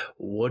 What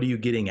are you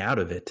getting out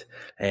of it?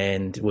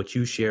 And what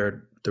you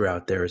shared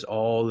throughout there is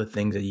all the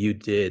things that you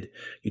did.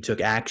 You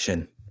took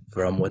action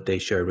from what they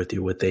shared with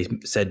you, what they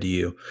said to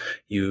you.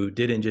 You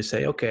didn't just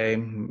say, okay,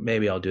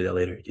 maybe I'll do that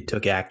later. You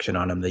took action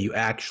on them, that you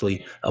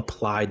actually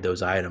applied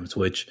those items,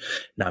 which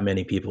not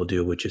many people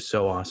do, which is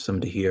so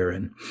awesome to hear.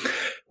 And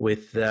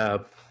with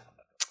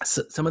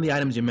some of the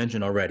items you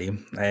mentioned already,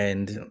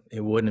 and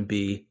it wouldn't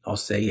be, I'll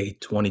say, a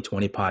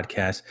 2020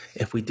 podcast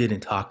if we didn't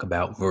talk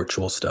about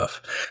virtual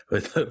stuff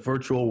with the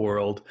virtual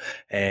world,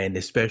 and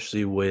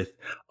especially with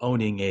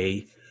owning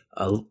a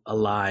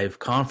live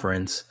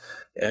conference.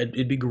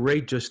 It'd be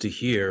great just to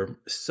hear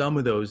some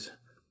of those.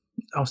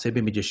 I'll say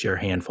maybe just share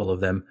a handful of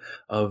them,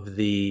 of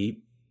the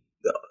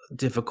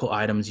difficult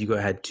items you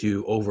had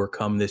to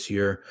overcome this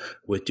year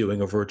with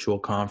doing a virtual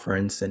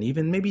conference, and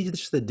even maybe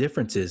just the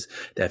differences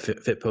that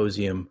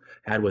FitPosium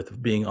had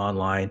with being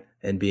online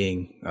and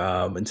being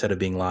instead of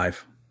being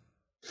live.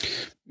 I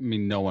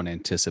mean, no one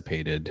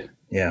anticipated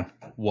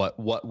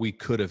what we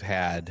could have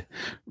had,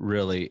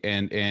 really,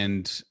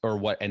 and or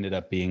what ended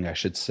up being, I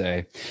should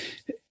say.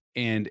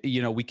 And,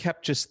 we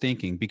kept just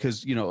thinking,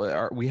 because,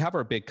 we have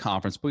our big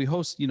conference, but we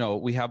host,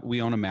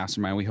 we own a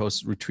mastermind, we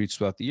host retreats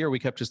throughout the year. We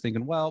kept just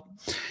thinking, well,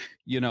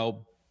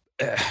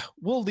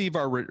 we'll leave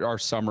our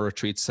summer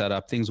retreat set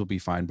up. Things will be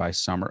fine by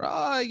summer.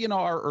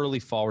 Our early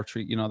fall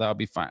retreat, that'll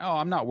be fine. Oh,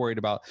 I'm not worried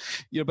about,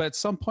 but at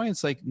some point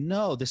it's like,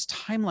 no, this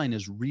timeline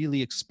is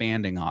really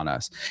expanding on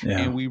us,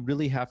 and we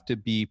really have to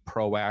be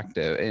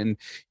proactive. And,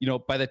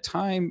 by the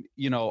time,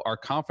 our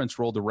conference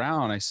rolled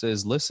around, I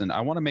says, listen, I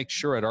want to make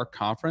sure at our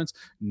conference,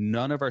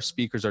 none of our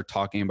speakers are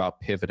talking about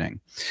pivoting.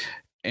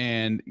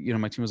 And,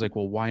 my team was like,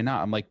 well, why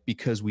not? I'm like,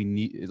 because we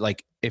need,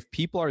 like, if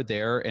people are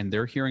there and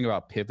they're hearing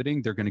about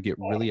pivoting, they're going to get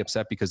really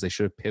upset because they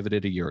should have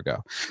pivoted a year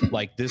ago.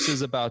 Like, this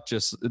is about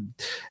just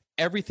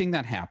everything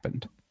that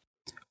happened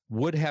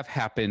would have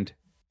happened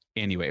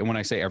anyway. And when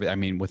I say everything, I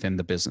mean within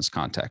the business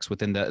context,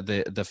 within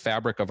the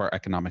fabric of our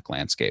economic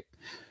landscape.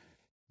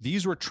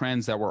 These were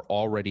trends that were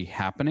already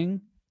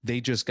happening. They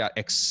just got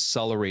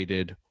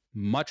accelerated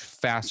much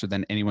faster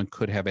than anyone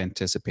could have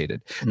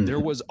anticipated. Mm-hmm.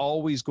 There was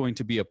always going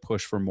to be a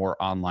push for more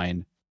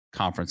online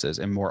conferences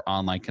and more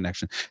online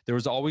connection. There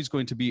was always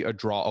going to be a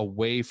draw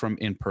away from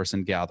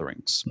in-person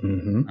gatherings.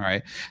 Mm-hmm. All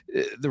right.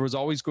 There was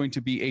always going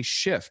to be a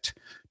shift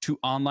to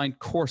online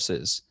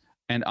courses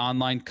and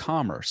online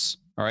commerce.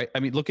 All right. I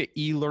mean, look at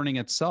e-learning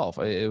itself.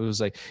 It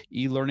was like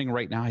e-learning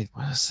right now,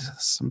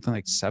 something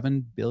like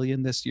 7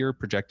 billion this year,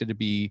 projected to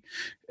be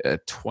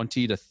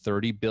 20 to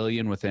 30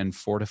 billion within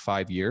 4 to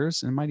 5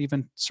 years, and might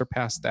even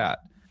surpass that.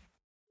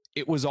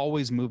 It was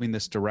always moving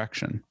this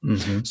direction.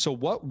 Mm-hmm. So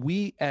what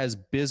we as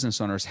business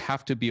owners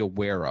have to be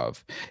aware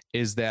of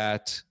is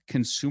that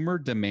consumer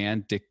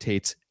demand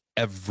dictates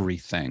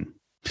everything.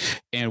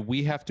 And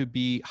we have to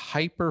be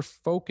hyper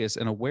focused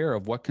and aware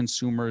of what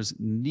consumers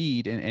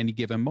need in any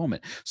given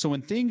moment. So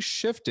when things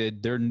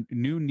shifted, their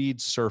new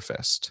needs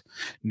surfaced,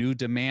 new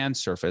demand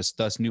surfaced,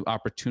 thus new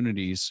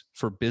opportunities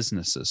for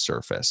businesses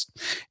surfaced.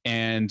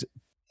 And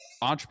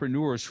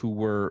entrepreneurs who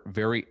were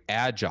very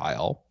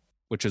agile,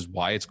 which is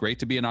why it's great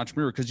to be an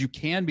entrepreneur, because you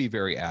can be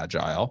very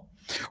agile,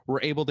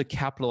 we're able to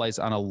capitalize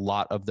on a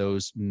lot of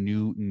those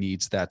new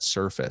needs that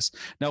surface.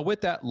 Now,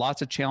 with that,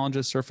 lots of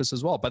challenges surface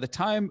as well. By the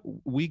time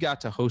we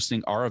got to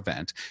hosting our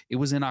event, it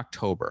was in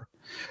October,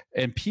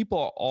 and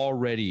people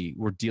already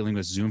were dealing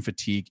with Zoom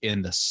fatigue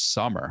in the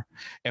summer.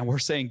 And we're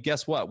saying,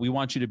 guess what? We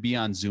want you to be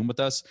on Zoom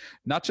with us,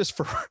 not just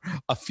for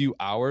a few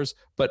hours,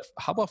 but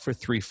how about for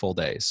 3 full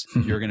days?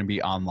 You're going to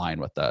be online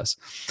with us.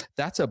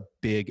 That's a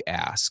big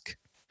ask.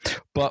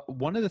 But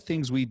one of the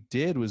things we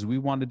did was we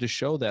wanted to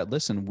show that,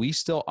 listen, we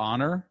still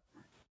honor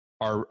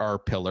our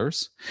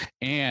pillars,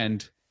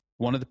 and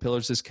one of the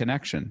pillars is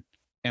connection.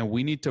 And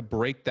we need to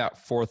break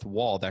that fourth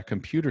wall, that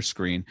computer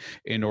screen,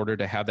 in order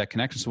to have that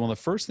connection. So one of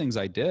the first things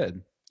I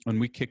did when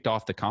we kicked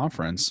off the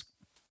conference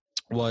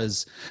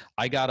was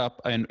I got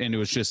up, and it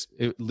was just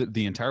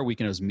the entire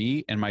weekend. It was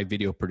me and my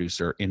video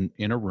producer in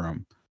a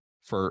room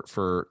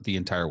for the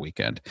entire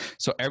weekend.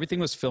 So everything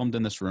was filmed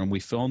in this room. We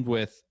filmed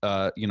with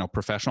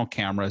professional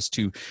cameras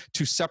to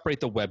separate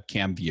the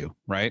webcam view,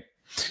 right?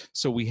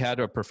 So we had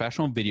a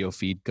professional video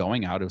feed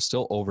going out. It was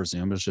still over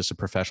Zoom. It was just a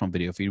professional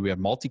video feed. We had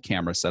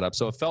multi-camera set up.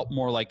 So it felt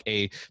more like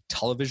a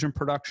television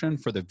production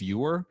for the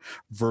viewer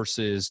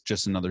versus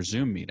just another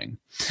Zoom meeting.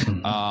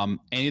 Mm-hmm.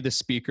 Any of the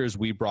speakers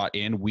we brought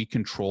in, we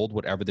controlled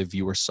whatever the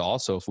viewer saw.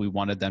 So if we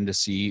wanted them to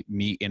see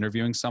me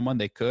interviewing someone,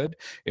 they could.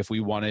 If we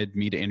wanted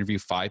me to interview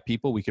 5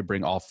 people, we could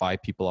bring all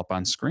 5 people up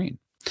on screen.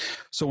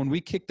 So when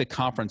we kicked the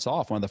conference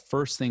off, one of the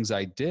first things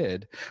I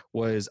did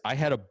was I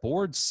had a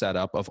board set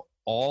up of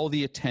all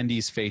the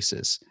attendees'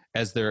 faces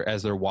as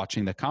they're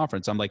watching the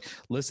conference. I'm like,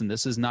 listen,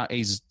 this is not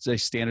a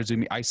standard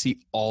Zoom. I see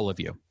all of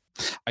you.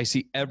 I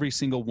see every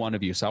single one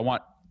of you. So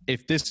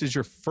if this is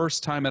your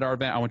first time at our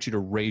event, I want you to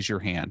raise your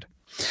hand.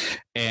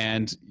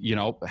 And,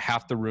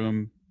 half the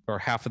room or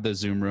half of the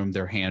Zoom room,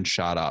 their hand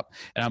shot up.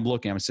 And I'm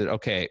looking, I said,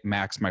 okay,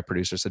 Max, my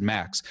producer said,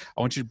 Max,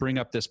 I want you to bring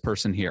up this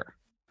person here.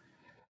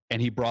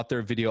 And he brought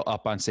their video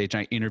up on stage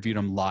and I interviewed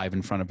him live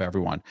in front of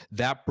everyone.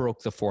 That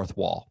broke the fourth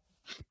wall,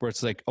 where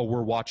it's like, oh,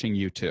 we're watching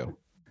you too.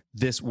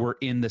 We're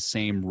in the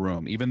same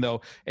room, even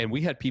though, and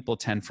we had people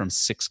attend from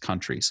 6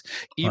 countries,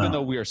 even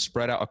though we are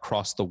spread out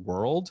across the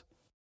world,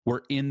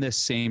 we're in the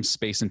same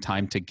space and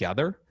time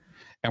together.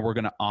 And we're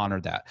going to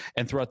honor that.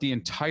 And throughout the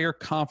entire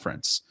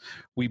conference,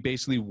 we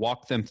basically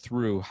walk them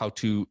through how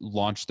to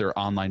launch their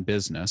online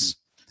business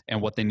and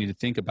what they need to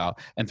think about.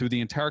 And through the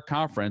entire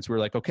conference, we're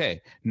like,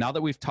 okay, now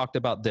that we've talked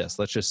about this,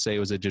 let's just say it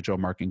was a digital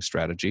marketing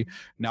strategy.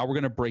 Now we're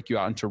going to break you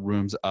out into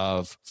rooms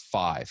of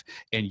 5.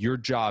 And your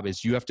job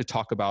is you have to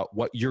talk about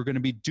what you're going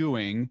to be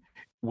doing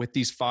with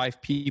these 5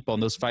 people.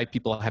 And those 5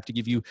 people have to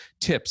give you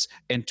tips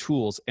and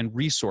tools and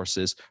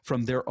resources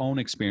from their own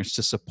experience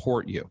to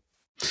support you.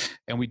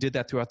 And we did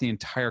that throughout the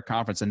entire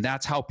conference. And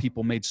that's how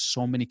people made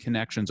so many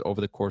connections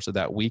over the course of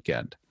that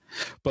weekend.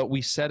 But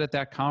we said at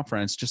that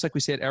conference, just like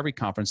we say at every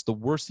conference, the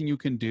worst thing you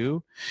can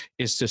do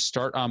is to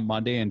start on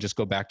Monday and just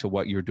go back to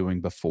what you're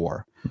doing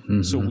before.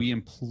 Mm-hmm. So we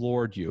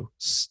implored you,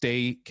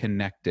 stay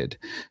connected,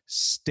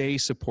 stay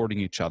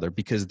supporting each other,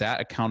 because that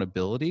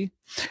accountability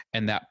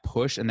and that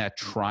push and that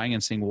trying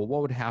and saying, well,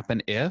 what would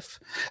happen if,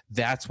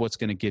 that's what's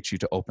going to get you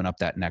to open up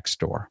that next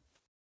door.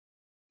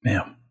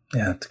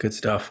 Yeah, it's good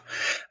stuff.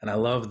 And I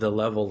love the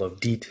level of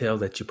detail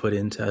that you put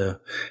into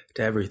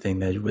everything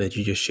that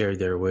you just shared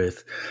there,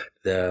 with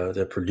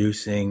the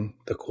producing,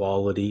 the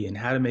quality, and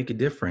how to make it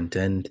different.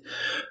 And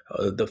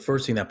the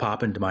first thing that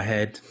popped into my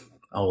head,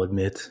 I'll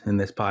admit, in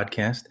this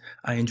podcast,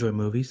 I enjoy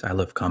movies. I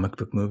love comic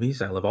book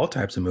movies. I love all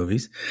types of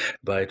movies.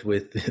 But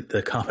with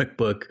the comic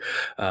book,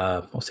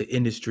 I'll say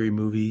industry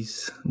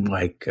movies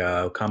like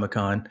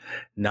Comic-Con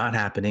not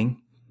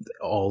happening,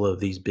 all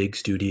of these big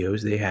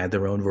studios, they had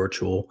their own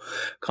virtual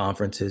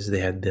conferences. They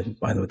had them,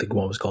 I think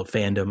one was called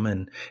Fandom,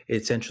 and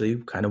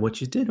essentially kind of what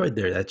you did right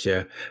there. That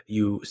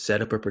you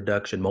set up a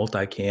production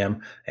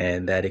multicam,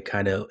 and that it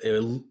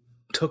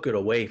took it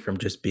away from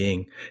just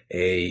being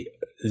a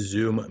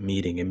Zoom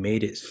meeting and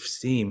made it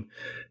seem,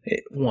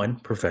 one,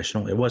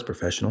 professional. It was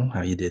professional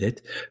how you did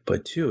it,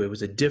 but 2, it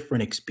was a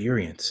different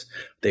experience.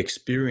 The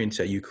experience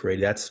that you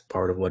created, that's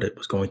part of what it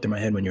was going through my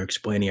head when you're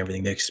explaining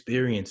everything. The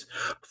experience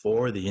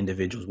for the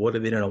individuals, what are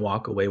they going to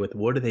walk away with?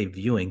 What are they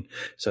viewing,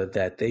 so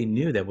that they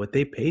knew that what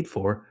they paid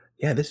for,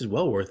 yeah, this is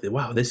well worth it.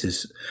 Wow, this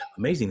is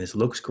amazing. This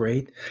looks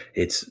great.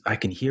 I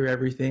can hear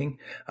everything.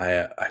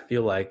 I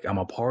feel like I'm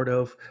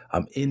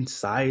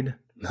inside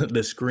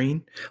the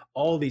screen.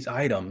 All these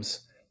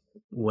items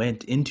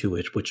went into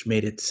it, which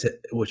made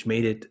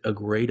it a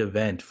great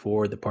event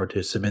for the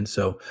participants.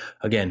 So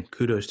again,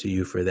 kudos to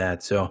you for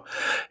that. So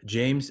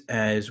James,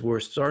 as we're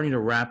starting to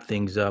wrap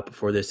things up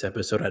for this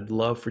episode, I'd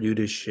love for you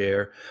to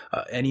share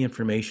any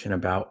information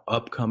about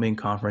upcoming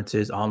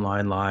conferences,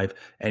 online, live,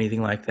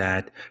 anything like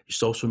that, your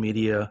social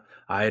media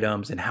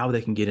items, and how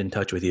they can get in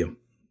touch with you.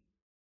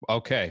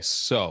 Okay,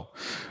 so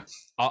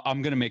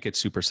I'm going to make it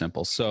super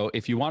simple. So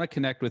if you want to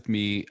connect with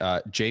me,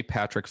 J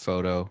Patrick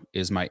Photo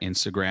is my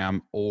Instagram,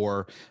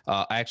 or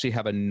I actually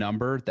have a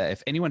number that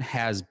if anyone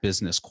has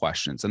business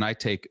questions, and I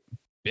take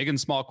big and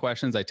small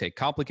questions, I take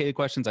complicated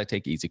questions, I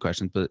take easy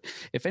questions. But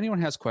if anyone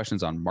has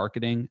questions on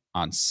marketing,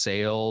 on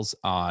sales,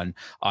 on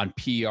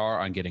PR,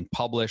 on getting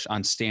published,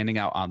 on standing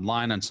out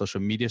online, on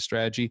social media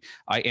strategy,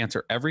 I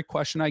answer every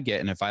question I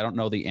get. And if I don't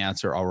know the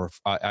answer,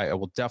 I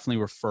will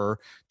definitely refer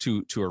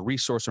to a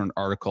resource or an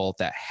article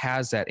that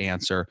has that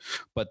answer.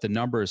 But the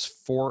number is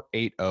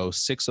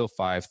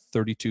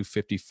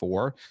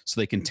 480-605-3254. So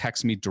they can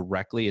text me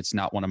directly. It's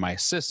not one of my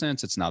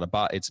assistants. It's not a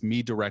bot. It's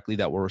me directly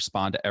that will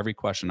respond to every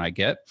question I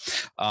get.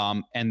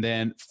 And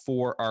then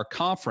for our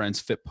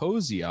conference,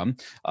 FitPosium,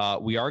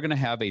 we are going to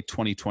have a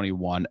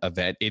 2021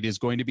 event. It is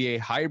going to be a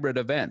hybrid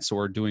event. So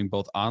we're doing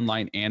both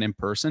online and in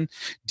person.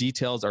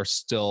 Details are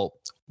still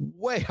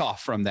way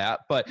off from that,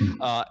 but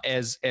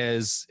as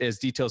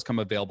details come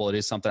available, it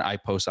is something I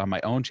post on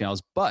my own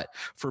channels. But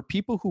for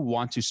people who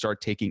want to start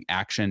taking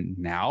action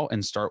now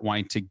and start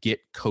wanting to get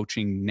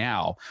coaching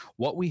now,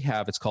 what we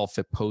have, it's called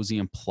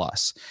FitPosium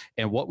Plus.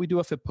 And what we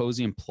do at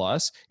FitPosium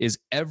Plus is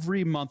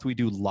every month we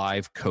do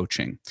live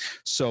coaching.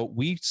 So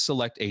we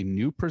select a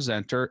new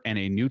presenter and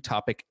a new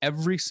topic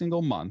every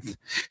single month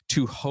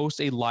to host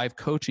a live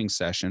coaching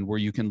session where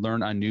you can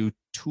learn a new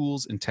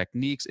tools and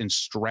techniques and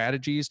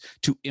strategies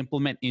to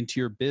implement into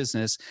your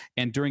business.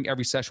 And during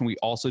every session, we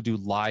also do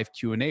live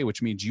Q&A,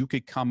 which means you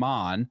could come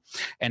on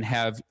and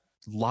have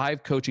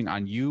live coaching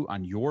on you,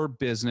 on your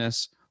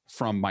business,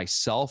 from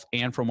myself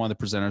and from one of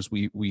the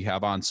presenters we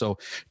have on. So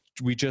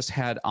we just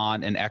had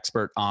on an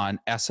expert on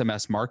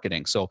SMS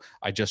marketing. So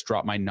I just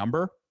dropped my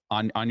number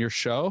on your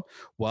show.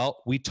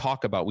 Well, we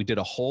did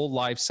a whole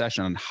live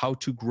session on how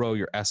to grow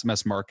your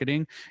SMS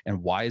marketing.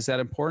 And why is that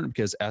important?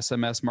 Because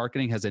SMS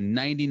marketing has a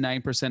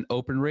 99%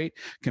 open rate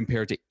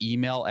compared to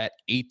email at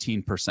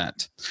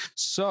 18%.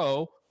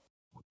 So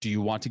do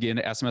you want to get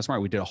into SMS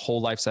marketing? We did a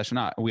whole live session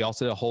on. We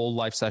also did a whole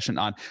live session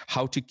on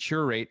how to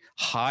curate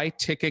high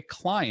ticket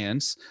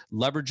clients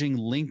leveraging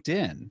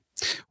LinkedIn,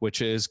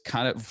 which is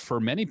kind of, for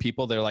many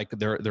people, they're like,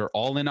 they're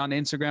all in on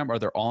Instagram or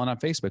they're all in on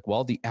Facebook.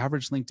 Well, the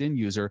average LinkedIn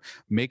user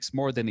makes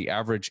more than the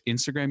average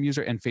Instagram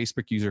user and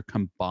Facebook user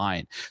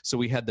combined. So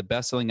we had the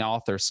best-selling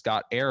author,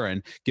 Scott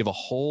Aaron, give a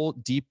whole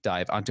deep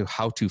dive onto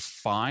how to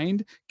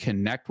find,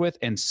 connect with,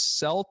 and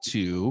sell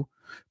to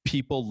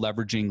people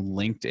leveraging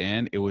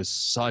LinkedIn. It was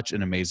such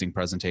an amazing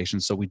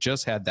presentation. So we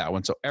just had that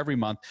one. So every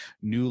month,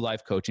 new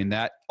live coaching.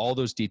 That all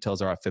those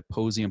details are at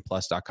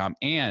FitPosiumPlus.com.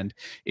 And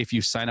if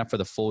you sign up for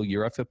the full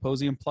year at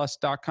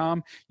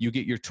FitPosiumPlus.com, you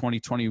get your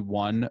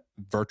 2021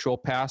 virtual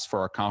pass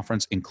for our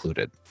conference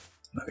included.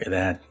 Look at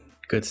that.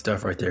 Good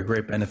stuff right there.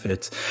 Great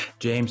benefits.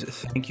 James,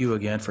 thank you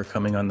again for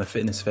coming on the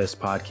Fitness Fest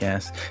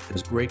podcast. It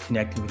was great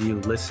connecting with you,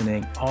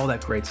 listening, all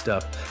that great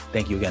stuff.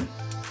 Thank you again.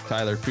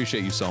 Tyler,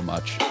 appreciate you so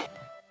much.